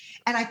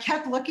 And I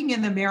kept looking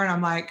in the mirror, and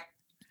I'm like,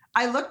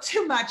 I look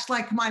too much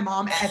like my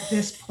mom at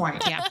this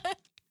point. Yeah.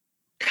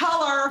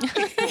 Color.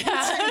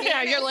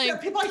 Yeah, you're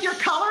like, people are like, you're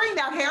coloring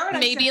that hair. And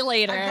maybe I said,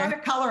 later. I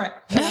gotta color it.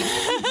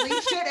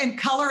 Bleach it and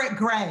color it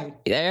gray.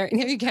 There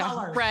you go.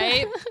 Color.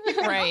 right,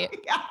 right.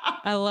 Yeah.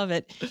 I love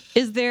it.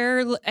 Is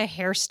there a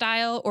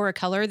hairstyle or a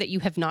color that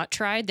you have not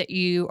tried that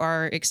you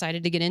are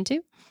excited to get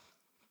into?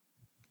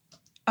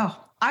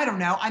 Oh, I don't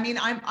know. I mean,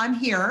 I'm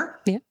here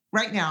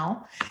right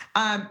now.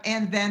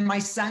 And then my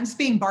son's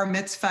being bar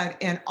mitzvahed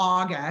in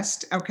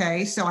August.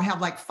 Okay. So I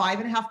have like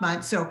 5.5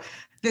 months. So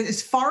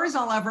as far as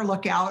I'll ever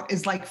look out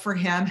is like for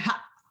him,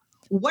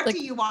 what Like,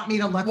 do you want me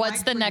to look like?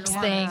 what's the for next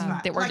your thing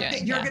mitzvah? that we're Like,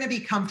 doing? You're Yeah. going to be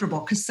comfortable.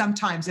 Because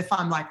sometimes if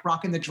I'm like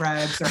rocking the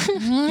dreads or, you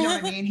know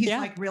what I mean? He's Yeah.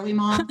 like, really,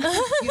 mom?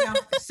 You know?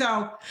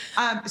 So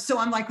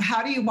I'm like,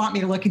 how do you want me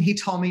to look? And he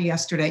told me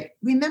yesterday,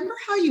 remember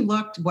how you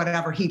looked,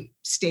 whatever. He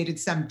stated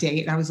some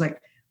date. And I was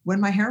like,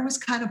 when my hair was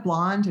kind of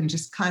blonde and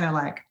just kind of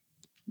like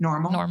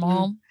normal.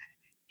 Normal.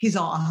 He's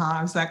all,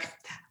 I was like,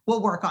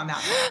 we'll work on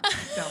that.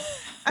 So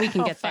We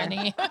can How get there.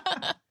 funny.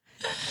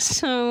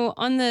 So,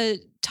 on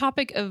the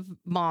topic of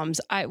moms,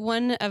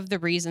 one of the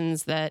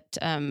reasons that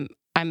I'm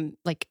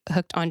like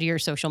hooked onto your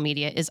social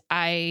media is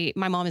my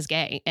mom is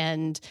gay,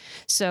 and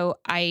so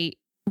I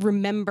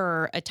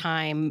remember a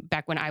time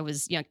back when I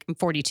was young. I'm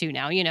 42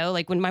 now. You know,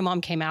 like when my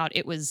mom came out,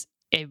 it was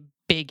a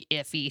big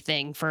iffy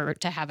thing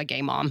to have a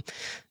gay mom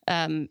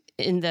in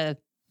the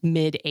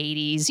mid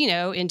 80s, you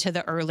know, into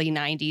the early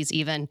 90s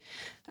even.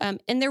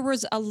 And there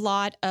was a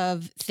lot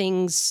of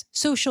things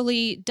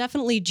socially,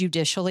 definitely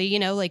judicially, you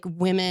know, like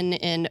women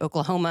in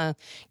Oklahoma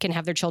can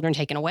have their children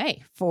taken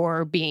away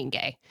for being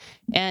gay.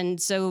 And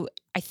so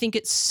I think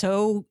it's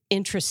so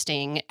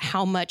interesting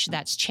how much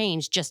that's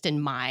changed just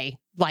in my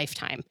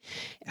lifetime,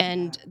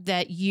 and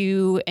that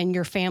you and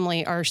your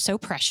family are so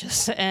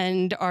precious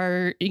and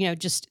are, you know,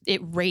 just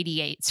it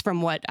radiates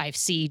from what I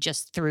see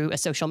just through a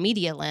social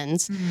media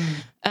lens.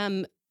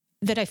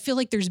 That I feel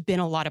like there's been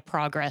a lot of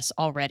progress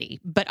already,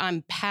 but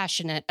I'm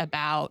passionate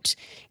about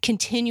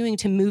continuing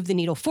to move the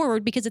needle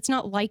forward because it's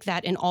not like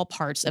that in all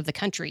parts of the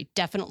country,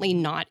 definitely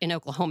not in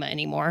Oklahoma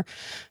anymore.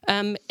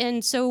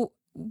 And so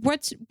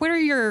what are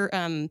your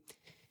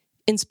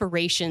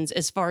inspirations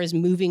as far as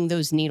moving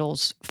those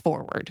needles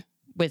forward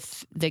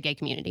with the gay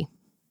community?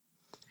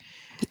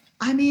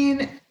 I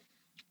mean,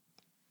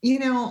 you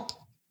know,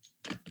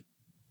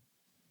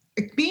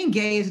 being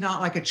gay is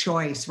not like a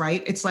choice,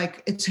 right? It's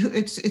like it's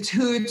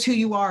who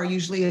you are.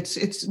 Usually,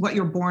 it's what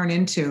you're born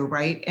into,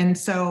 right? And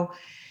so,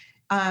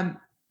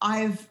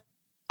 I've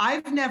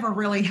never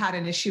really had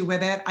an issue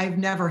with it. I've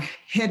never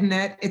hidden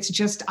it. It's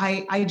just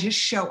I just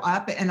show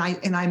up, and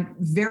I'm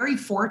very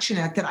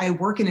fortunate that I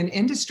work in an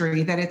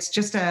industry that it's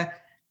just a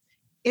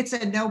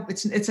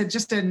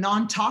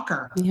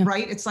non-talker, Yeah.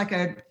 right? It's like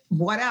a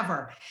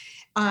whatever.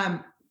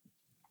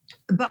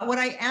 But what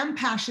I am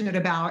passionate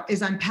about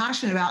is I'm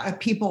passionate about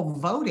people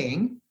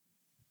voting,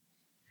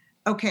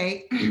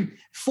 okay,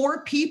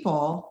 for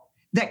people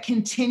that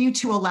continue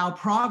to allow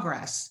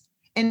progress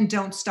and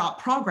don't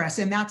stop progress.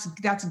 And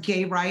that's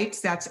gay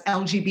rights, that's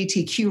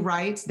LGBTQ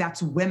rights,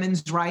 that's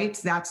women's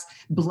rights, that's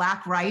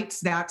Black rights,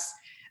 that's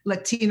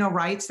Latino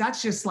rights.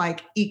 That's just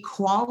like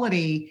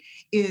equality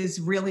is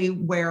really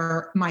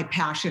where my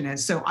passion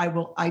is. So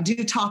I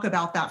do talk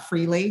about that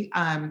freely.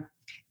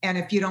 And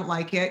if you don't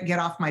like it, get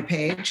off my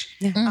page.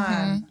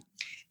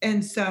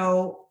 And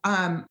so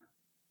I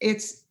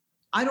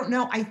don't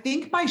know. I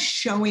think by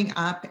showing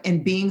up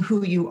and being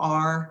who you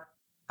are,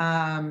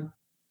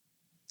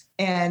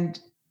 and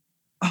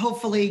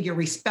hopefully you're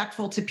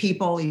respectful to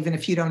people, even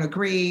if you don't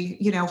agree,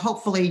 you know,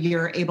 hopefully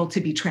you're able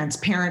to be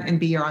transparent and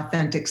be your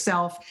authentic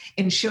self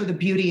and show the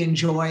beauty and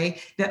joy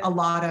that a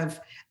lot of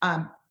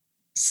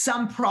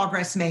some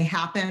progress may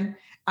happen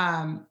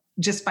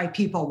just by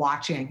people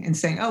watching and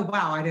saying, oh,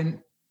 wow,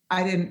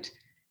 I didn't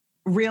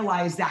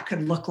realize that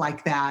could look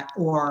like that.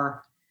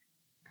 Or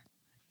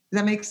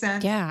does that make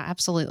sense? Yeah,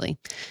 absolutely.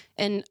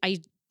 And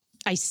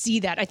I see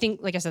that. I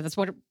think, like I said, that's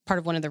part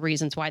of one of the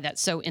reasons why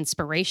that's so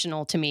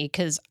inspirational to me,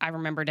 because I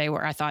remember a day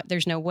where I thought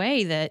there's no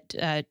way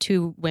that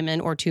 2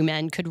 women or 2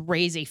 men could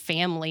raise a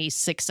family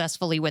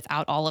successfully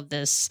without all of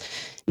this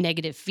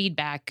negative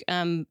feedback.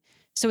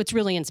 So it's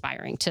really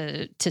inspiring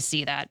to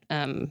see that,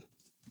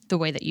 the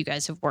way that you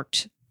guys have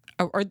worked,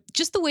 or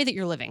just the way that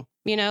you're living,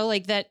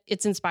 like that.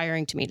 It's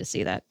inspiring to me to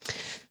see that.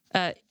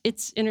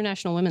 It's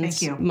International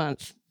Women's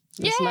Month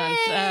this month.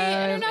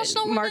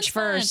 International March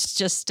Women's 1st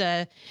just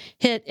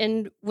hit,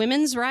 and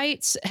women's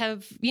rights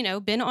have,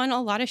 been on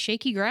a lot of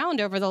shaky ground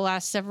over the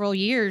last several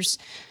years.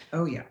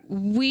 Oh, yeah.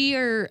 We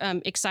are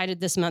excited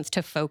this month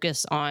to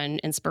focus on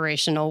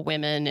inspirational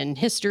women in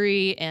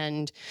history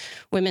and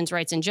women's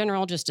rights in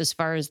general, just as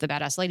far as the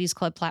Badass Ladies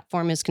Club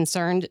platform is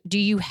concerned. Do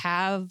you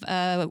have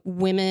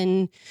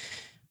women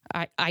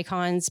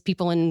icons,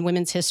 people in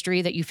women's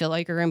history that you feel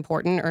like are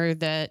important or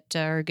that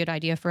are a good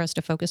idea for us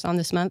to focus on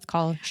this month?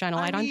 Shine a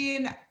light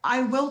on?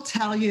 I will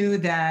tell you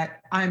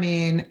that,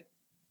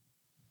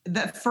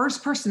 the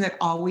first person that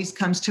always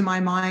comes to my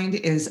mind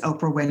is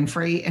Oprah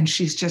Winfrey. And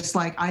she's just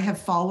like, I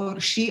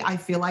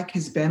feel like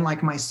has been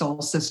like my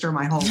soul sister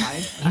my whole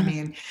life.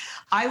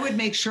 I would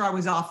make sure I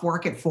was off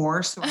work at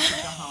 4 so I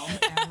could go home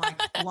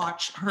and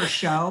watch her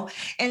show.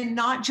 And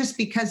not just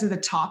because of the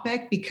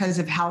topic, because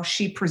of how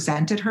she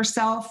presented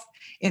herself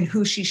and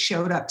who she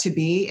showed up to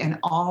be, and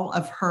all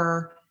of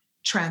her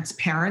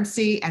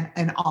transparency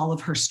and all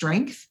of her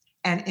strength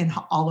and in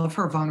all of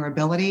her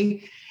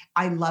vulnerability.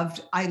 I love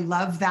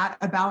that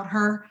about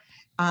her.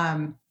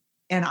 And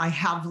I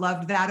have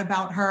loved that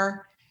about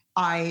her.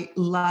 I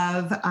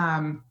love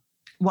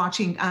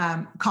watching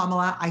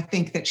Kamala. I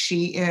think that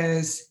she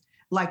is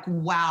like,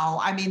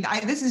 wow.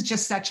 This is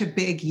just such a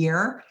big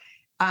year.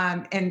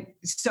 And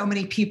so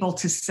many people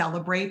to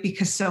celebrate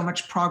because so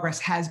much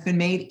progress has been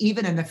made,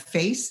 even in the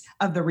face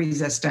of the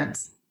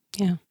resistance.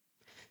 Yeah.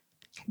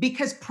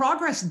 Because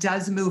progress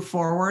does move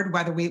forward,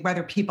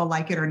 whether people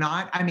like it or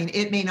not.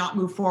 It may not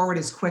move forward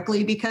as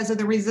quickly because of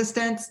the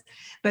resistance,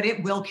 but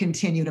it will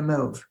continue to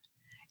move.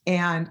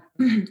 And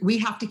we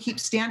have to keep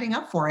standing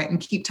up for it and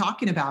keep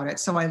talking about it.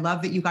 So I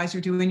love that you guys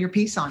are doing your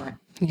piece on it.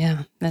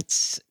 Yeah,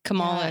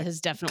 Kamala has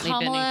definitely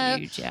been a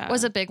huge,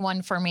 was a big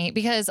one for me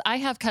because I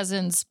have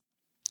cousins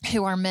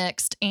who are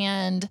mixed,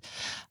 and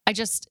I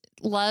just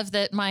love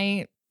that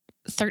my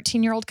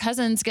 13-year-old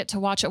cousins get to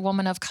watch a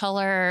woman of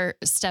color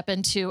step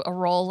into a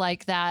role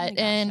like that.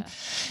 And,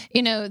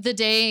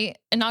 the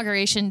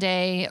inauguration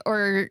day,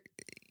 or,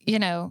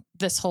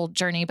 this whole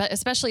journey, but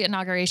especially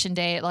inauguration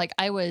day, like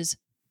I was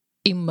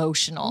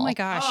emotional. Oh my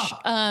gosh.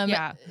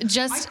 I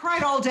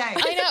cried all day.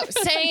 I know.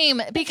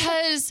 Same.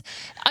 Because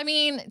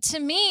to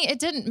me, it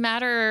didn't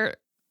matter.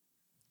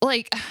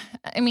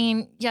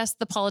 Yes,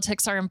 the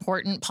politics are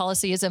important.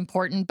 Policy is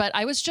important, but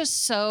I was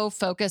just so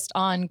focused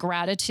on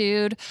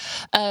gratitude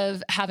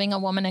of having a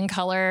woman in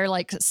color,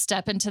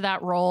 step into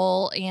that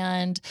role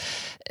and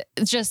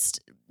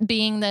just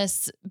being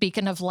this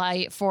beacon of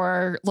light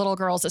for little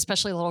girls,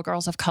 especially little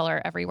girls of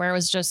color everywhere,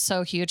 was just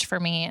so huge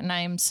for me. And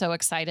I'm so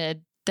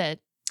excited that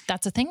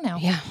that's a thing now.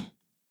 Yeah.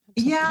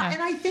 Yeah.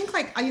 And I think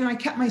I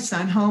kept my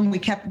son home.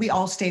 We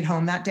all stayed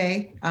home that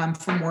day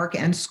from work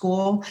and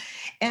school.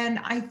 And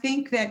I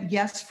think that,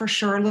 yes, for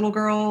sure, little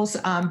girls,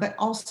 but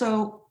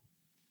also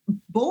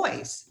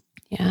boys.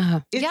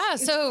 Yeah.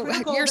 So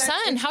your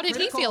son, how did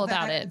he feel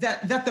about it?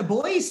 That the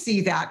boys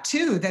see that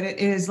too, that it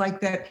is like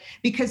that,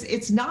 because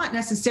it's not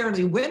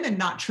necessarily women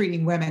not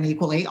treating women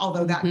equally,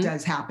 although that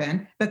does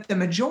happen. But the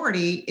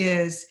majority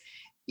is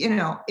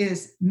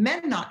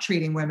men not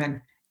treating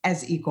women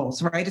as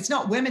equals, right? It's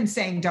not women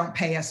saying, don't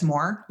pay us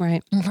more.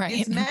 Right.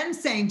 It's men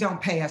saying,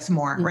 don't pay us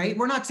more, right?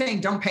 We're not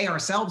saying don't pay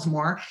ourselves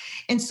more.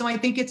 And so I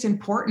think it's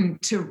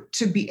important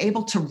to be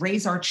able to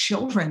raise our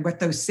children with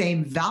those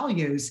same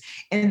values.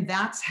 And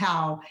that's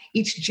how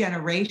each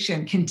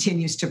generation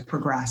continues to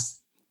progress.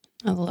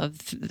 I love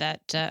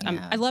that.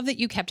 I love that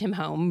you kept him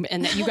home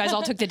and that you guys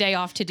all took the day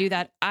off to do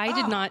that. I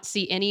did not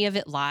see any of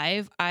it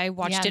live. I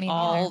watched it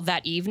all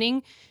that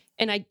evening.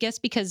 And I guess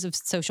because of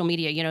social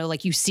media,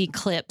 you see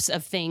clips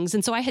of things.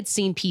 And so I had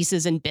seen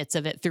pieces and bits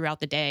of it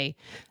throughout the day.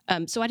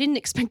 So I didn't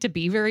expect to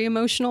be very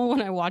emotional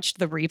when I watched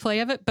the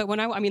replay of it. But when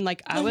I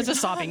was a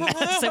sobbing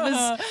mess. It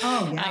was,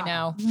 I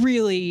know,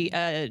 really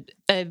a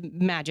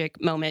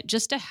magic moment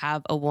just to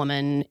have a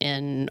woman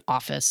in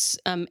office.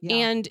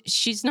 And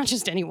she's not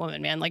just any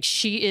woman, man.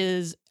 She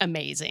is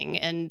amazing.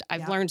 And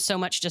I've learned so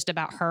much just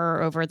about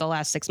her over the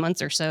last 6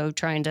 months or so,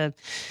 trying to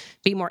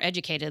be more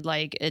educated.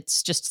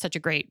 It's just such a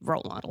great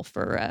role model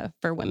for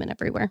women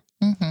everywhere.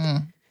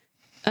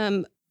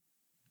 Mm-hmm.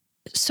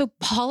 So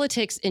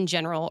politics in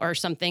general are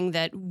something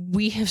that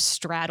we have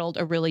straddled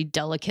a really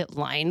delicate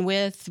line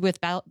with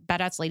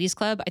Badass Ladies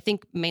Club. I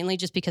think mainly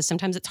just because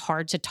sometimes it's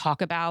hard to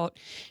talk about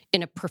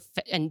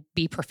and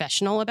be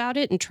professional about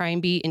it and try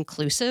and be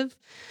inclusive.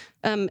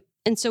 And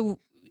so,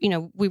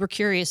 we were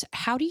curious,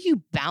 how do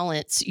you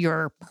balance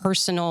your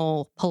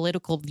personal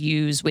political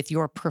views with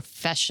your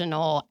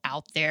professional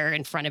out there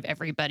in front of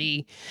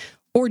everybody?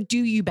 Or do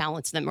you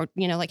balance them? Or,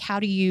 how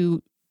do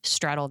you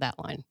straddle that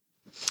line?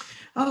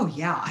 Oh,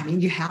 yeah.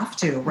 You have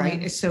to,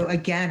 right? So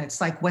again, it's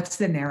what's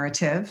the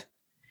narrative?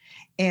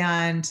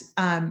 And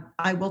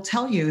I will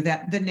tell you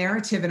that the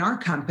narrative in our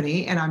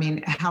company,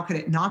 and how could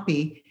it not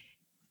be,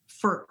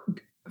 for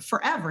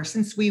forever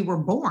since we were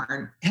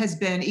born has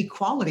been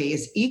equality,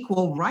 is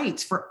equal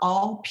rights for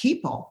all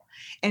people.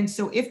 And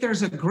so if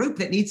there's a group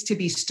that needs to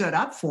be stood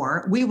up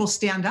for, we will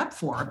stand up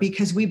for,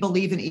 because we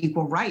believe in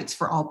equal rights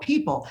for all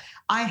people.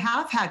 I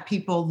have had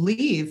people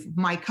leave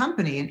my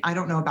company, and I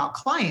don't know about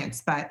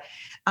clients, but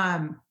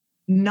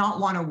not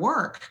want to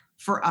work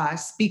for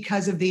us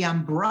because of the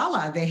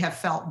umbrella they have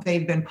felt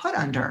they've been put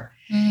under.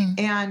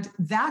 And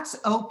that's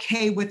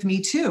okay with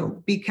me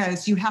too,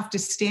 because you have to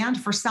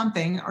stand for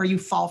something or you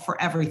fall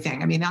for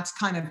everything. I mean, that's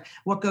kind of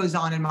what goes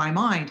on in my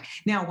mind.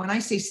 Now, when I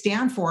say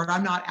stand for it,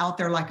 I'm not out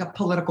there like a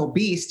political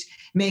beast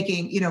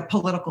making,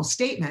 political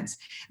statements,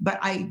 but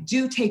I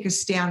do take a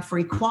stand for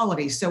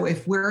equality. So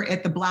if we're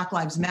at the Black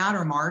Lives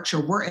Matter March,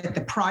 or we're at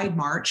the Pride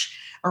March,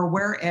 or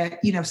we're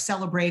at,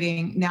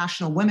 celebrating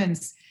National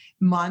Women's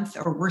Month,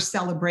 or we're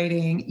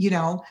celebrating,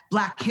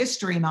 Black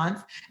History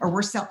Month,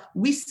 or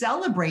we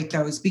celebrate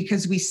those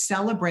because we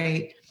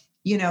celebrate,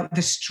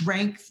 the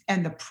strength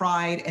and the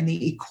pride and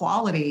the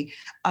equality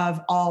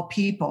of all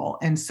people.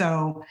 And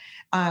so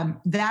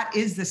that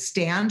is the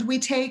stand we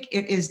take.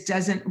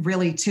 Doesn't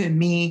really, to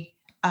me,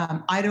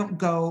 I don't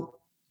go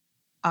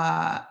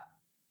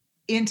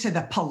into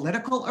the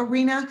political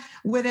arena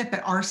with it,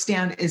 but our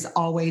stand is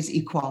always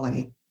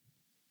equality.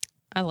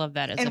 I love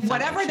that. And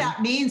whatever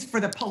that means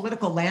for the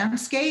political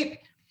landscape,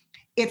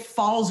 it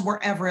falls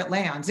wherever it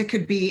lands. It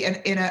could be in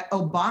an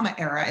Obama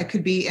era. It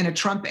could be in a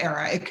Trump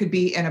era. It could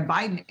be in a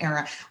Biden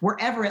era.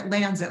 Wherever it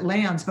lands,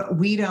 but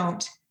we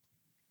don't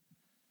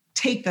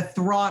take the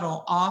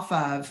throttle off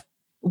of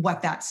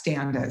what that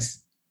stand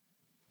is.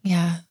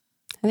 Yeah.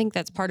 I think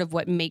that's part of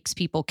what makes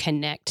people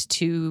connect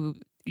to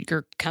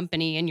your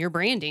company and your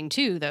branding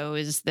too, though,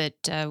 is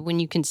that when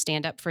you can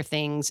stand up for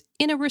things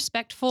in a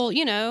respectful,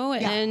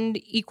 and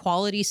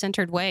equality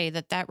centered way,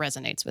 that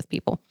resonates with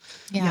people.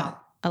 Yeah.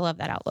 I love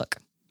that outlook.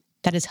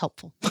 That is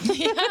helpful.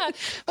 Yeah.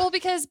 Well,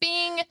 because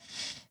being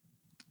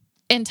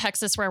in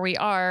Texas, where we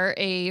are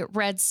a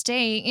red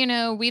state,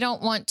 we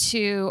don't want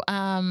to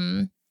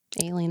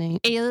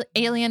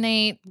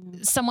alienate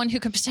someone who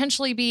could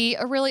potentially be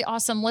a really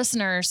awesome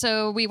listener.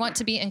 So we want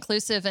to be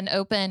inclusive and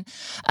open.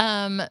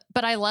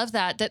 But I love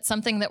that's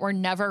something that we're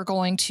never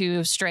going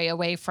to stray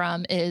away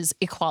from is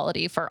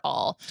equality for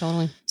all.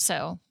 Totally.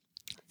 So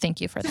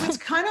thank you for that. So it's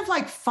kind of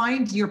like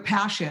find your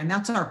passion.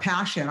 That's our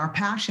passion. Our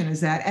passion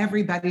is that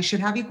everybody should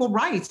have equal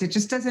rights. It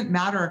just doesn't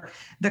matter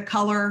the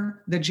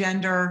color, the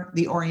gender,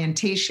 the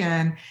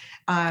orientation.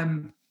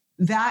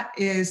 That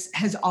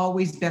has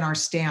always been our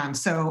stand.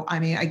 So, I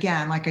mean,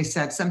 again, like I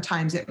said,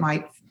 sometimes it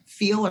might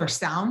feel or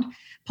sound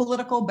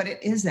political, but it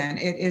isn't.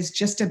 It is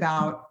just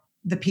about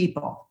the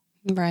people.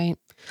 Right.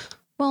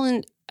 Well,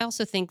 and I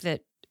also think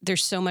that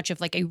there's so much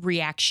of like a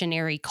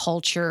reactionary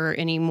culture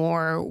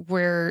anymore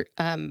where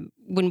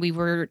when we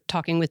were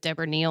talking with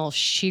Deborah Neal,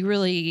 she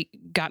really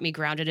got me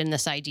grounded in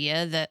this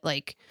idea that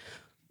like,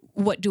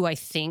 what do I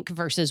think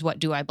versus what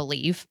do I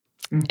believe?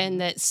 Mm-hmm.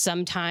 And that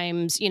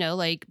sometimes,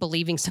 like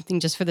believing something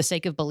just for the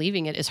sake of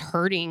believing it is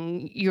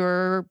hurting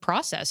your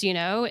process,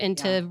 and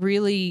to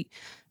really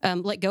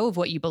let go of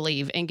what you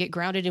believe and get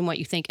grounded in what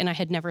you think. And I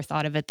had never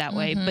thought of it that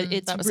way, but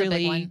it's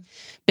really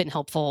been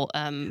helpful.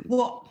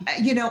 Well,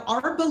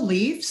 our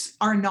beliefs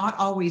are not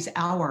always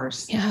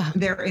ours. Yeah.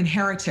 They're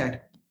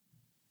inherited.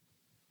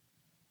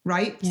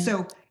 Right. Yeah.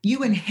 So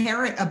you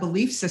inherit a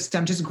belief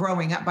system just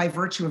growing up by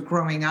virtue of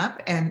growing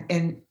up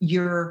and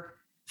your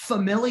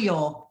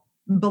familial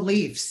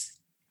beliefs,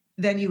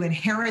 then you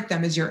inherit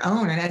them as your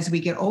own. And as we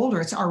get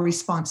older, it's our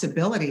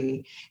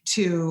responsibility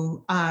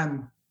to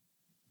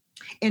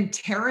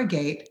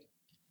interrogate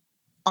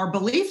our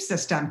belief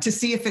system to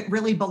see if it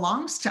really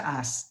belongs to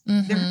us.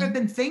 Mm-hmm. There have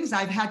been things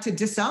I've had to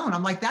disown.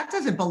 I'm like, that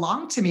doesn't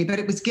belong to me, but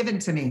it was given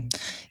to me.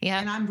 Yeah.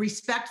 And I'm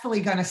respectfully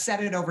going to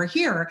set it over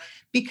here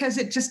because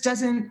it just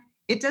doesn't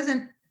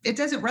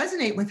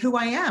resonate with who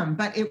I am,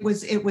 but it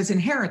was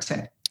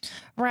inherited.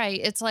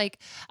 Right. It's like,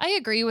 I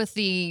agree with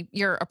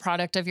you're a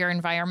product of your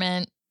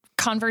environment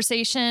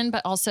conversation,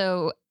 but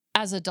also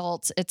as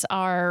adults, it's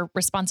our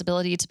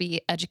responsibility to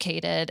be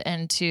educated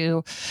and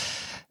to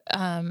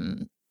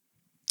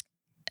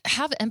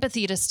have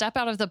empathy, to step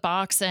out of the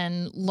box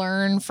and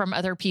learn from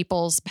other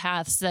people's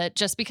paths, that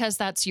just because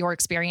that's your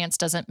experience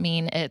doesn't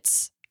mean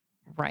it's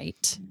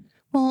right.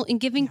 Well,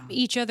 and giving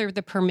each other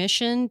the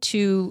permission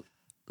to,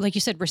 like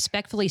you said,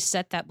 respectfully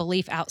set that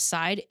belief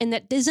outside. And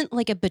that isn't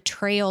like a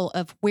betrayal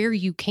of where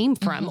you came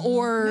from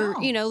or,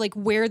 like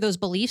where those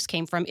beliefs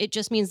came from. It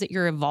just means that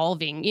you're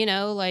evolving,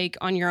 like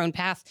on your own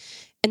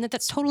path. And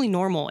that's totally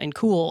normal and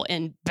cool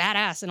and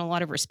badass in a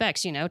lot of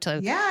respects,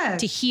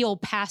 to heal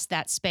past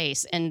that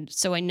space. And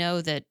so I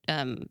know that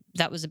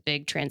that was a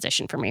big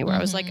transition for me where I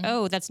was like,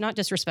 oh, that's not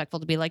disrespectful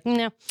to be like,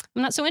 no,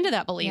 I'm not so into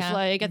that belief. Yeah.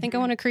 Like, I think I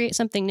want to create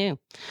something new.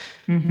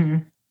 Mm-hmm.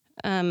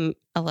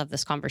 I love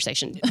this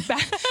conversation.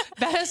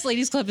 Badass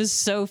Ladies Club is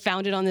so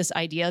founded on this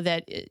idea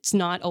that it's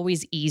not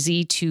always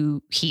easy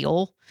to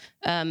heal.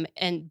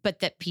 But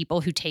that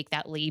people who take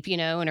that leap,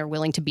 and are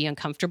willing to be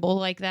uncomfortable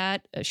like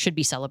that should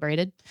be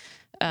celebrated.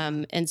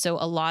 And so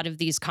a lot of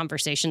these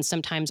conversations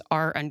sometimes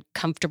are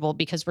uncomfortable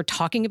because we're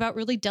talking about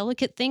really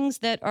delicate things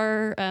that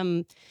are,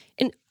 and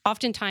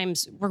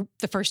oftentimes we're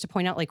the first to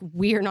point out, like,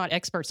 we are not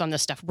experts on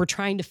this stuff. We're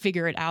trying to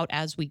figure it out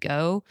as we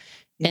go.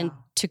 Yeah. And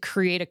to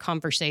create a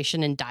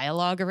conversation and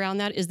dialogue around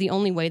that is the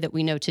only way that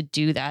we know to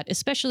do that,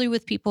 especially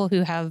with people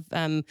who have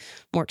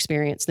more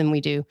experience than we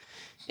do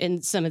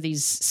in some of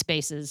these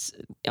spaces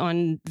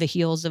on the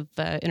heels of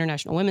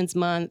International Women's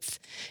Month.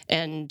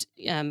 And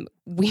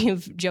we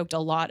have joked a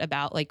lot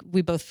about, like,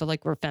 we both feel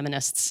like we're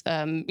feminists,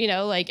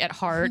 like at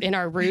heart in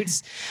our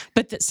roots,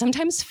 but that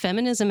sometimes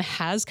feminism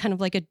has kind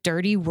of like a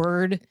dirty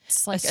word,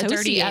 it's like a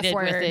dirty F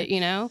word with it,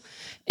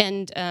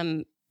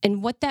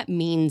 and what that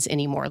means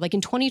anymore. Like in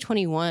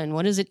 2021,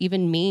 what does it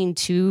even mean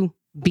to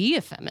be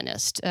a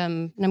feminist?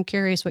 And I'm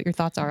curious what your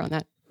thoughts are on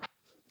that.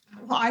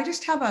 Well, I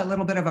just have a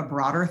little bit of a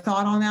broader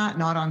thought on that,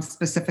 not on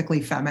specifically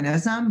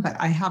feminism, but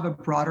I have a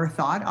broader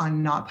thought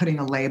on not putting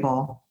a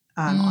label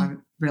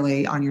on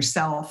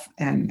yourself.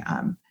 And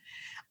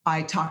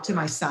I talk to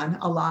my son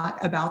a lot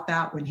about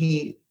that when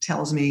he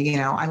tells me,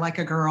 I like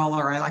a girl,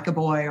 or I like a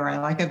boy, or I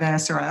like a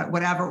this, or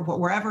whatever,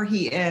 wherever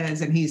he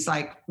is. And he's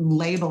like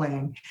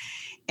labeling.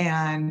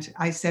 And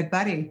I said,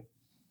 buddy,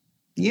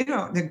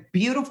 the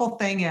beautiful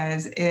thing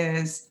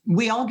is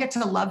we all get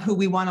to love who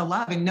we want to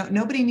love, and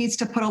nobody needs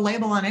to put a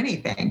label on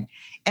anything.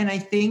 And I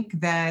think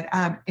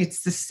that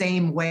it's the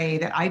same way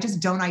that I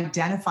just don't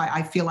identify.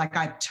 I feel like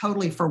I'm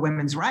totally for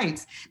women's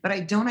rights, but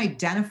I don't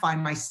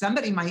identify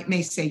somebody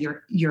may say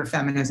you're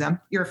feminism,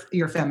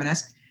 you're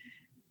feminist.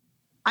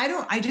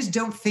 I just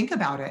don't think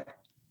about it.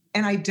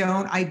 And I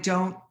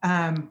don't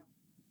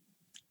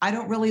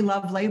really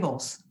love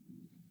labels.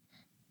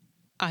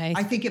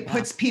 I think it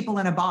puts people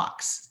in a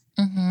box.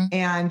 Mm-hmm.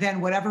 And then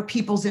whatever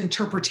people's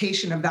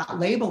interpretation of that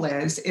label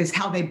is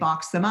how they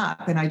box them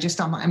up. And I'm just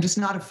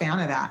not a fan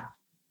of that.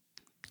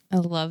 I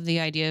love the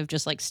idea of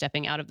just like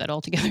stepping out of that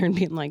altogether and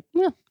being like,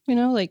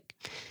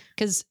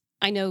 because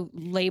I know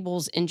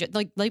labels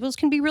labels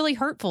can be really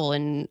hurtful,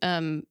 and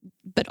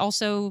but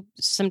also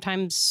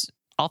sometimes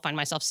I'll find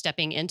myself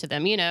stepping into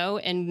them,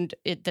 and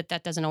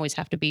that doesn't always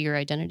have to be your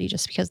identity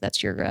just because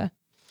that's your.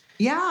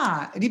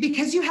 Yeah,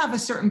 because you have a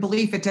certain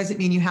belief, it doesn't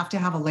mean you have to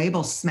have a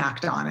label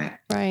smacked on it.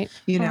 Right.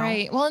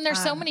 Right. Well, and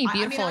there's so many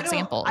beautiful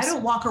examples. I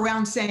don't walk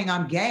around saying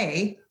I'm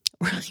gay.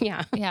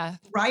 Yeah. Yeah.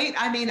 Right.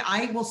 I mean,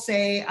 I will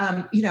say,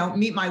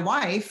 meet my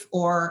wife,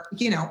 or,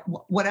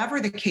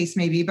 whatever the case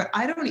may be, but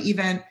I don't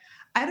even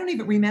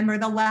remember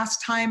the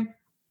last time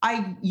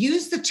I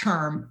used the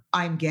term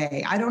I'm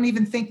gay. I don't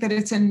even think that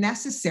it's a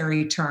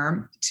necessary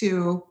term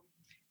to.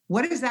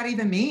 What does that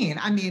even mean?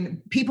 I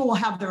mean, people will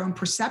have their own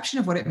perception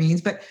of what it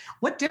means, but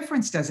what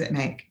difference does it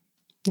make?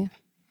 Yeah.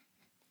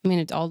 I mean,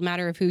 it's all a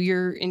matter of who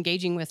you're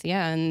engaging with.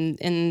 Yeah. And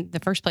in the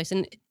first place.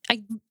 And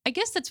I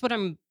guess that's what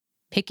I'm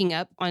picking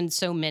up on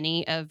so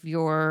many of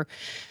your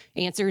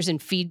answers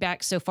and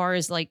feedback so far,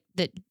 is like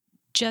that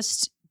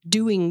just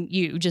doing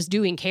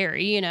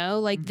Carrie,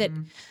 like that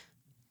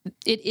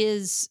it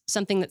is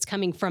something that's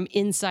coming from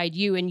inside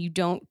you, and you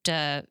don't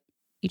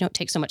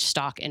take so much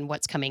stock in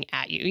what's coming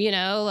at you,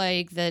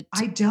 like that.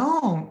 I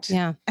don't.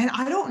 Yeah. And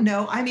I don't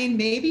know. I mean,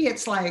 maybe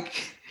it's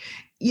like,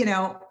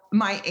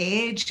 my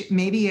age,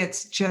 maybe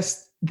it's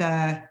just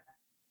the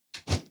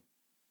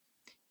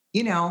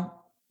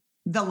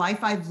life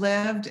I've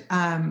lived,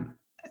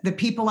 the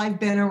people I've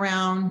been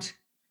around.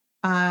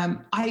 I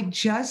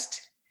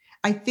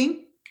think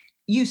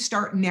you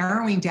start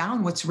narrowing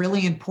down what's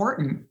really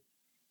important.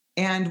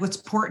 And what's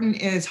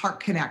important is heart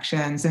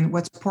connections, and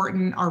what's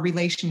important are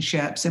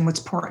relationships, and what's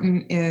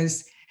important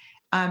is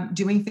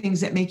doing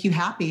things that make you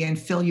happy and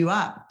fill you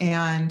up.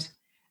 And,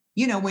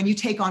 when you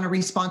take on a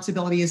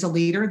responsibility as a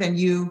leader, then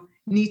you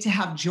need to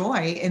have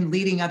joy in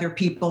leading other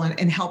people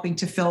and helping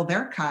to fill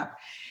their cup.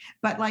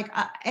 But like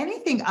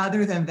anything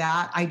other than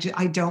that, I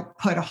don't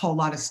put a whole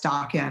lot of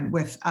stock in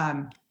with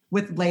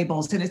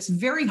labels. And it's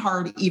very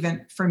hard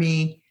even for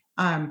me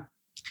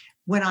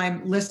when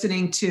I'm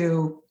listening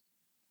to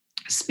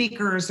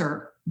speakers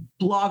or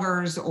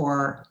bloggers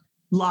or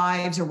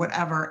lives or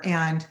whatever,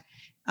 and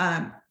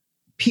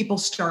people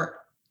start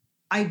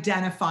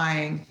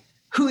identifying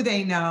who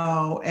they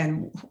know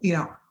and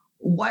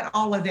what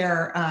all of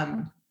their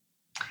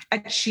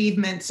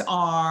achievements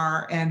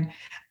are and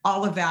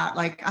all of that.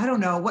 Like, I don't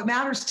know, what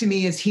matters to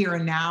me is here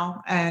and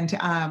now, and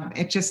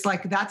it just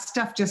like that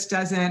stuff just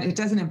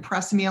doesn't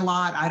impress me a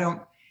lot.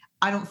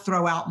 I don't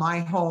throw out my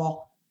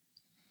whole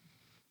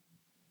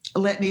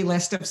litany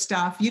list of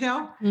stuff,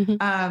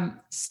 Mm-hmm.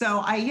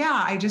 So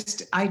I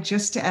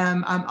just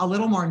am a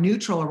little more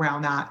neutral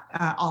around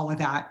that, all of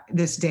that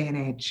this day and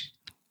age.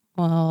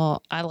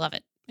 Well, I love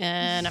it.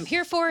 And I'm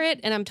here for it.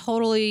 And I'm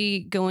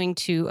totally going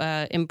to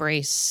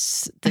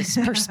embrace this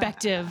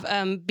perspective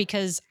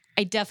because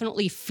I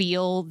definitely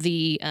feel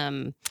the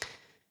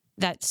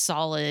that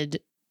solid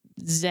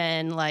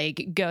zen,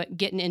 like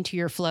getting into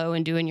your flow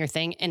and doing your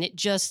thing. And it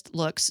just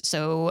looks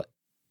so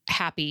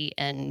happy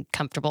and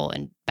comfortable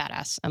and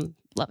badass. I'm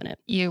loving it.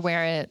 You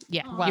wear it.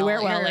 Yeah. Well, you wear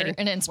it well, you're lady.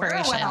 an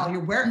inspiration. You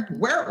wear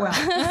it well.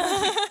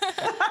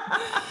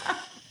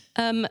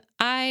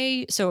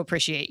 I so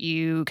appreciate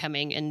you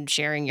coming and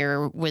sharing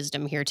your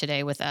wisdom here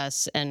today with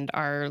us and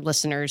our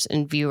listeners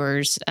and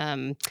viewers.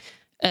 OG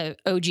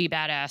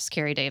badass,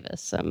 Carrie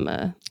Davis.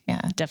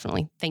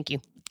 Definitely. Thank you.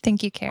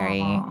 Thank you, Carrie.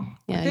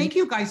 Yeah. Thank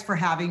you guys for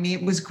having me.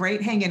 It was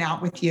great hanging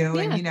out with you.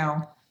 Yeah.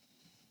 And,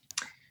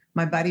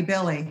 my buddy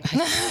Billy.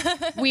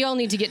 We all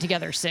need to get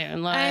together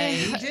soon. Like,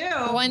 We do.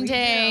 One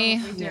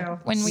day, We do.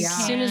 when we Yeah. can.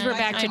 As soon as we're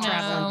back to I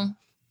traveling. know.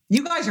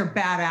 You guys are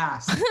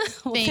badass.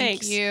 well, Thank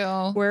thanks. you.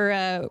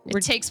 We're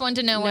It takes one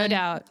to know no one.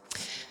 doubt.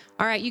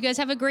 All right, you guys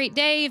have a great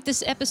day. If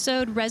this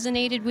episode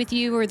resonated with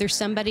you or there's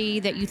somebody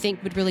that you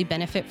think would really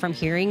benefit from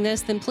hearing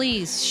this, then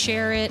please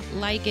share it,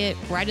 like it,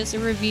 write us a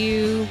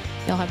review.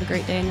 Y'all have a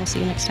great day and we'll see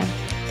you next time.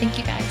 Thank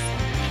you, guys.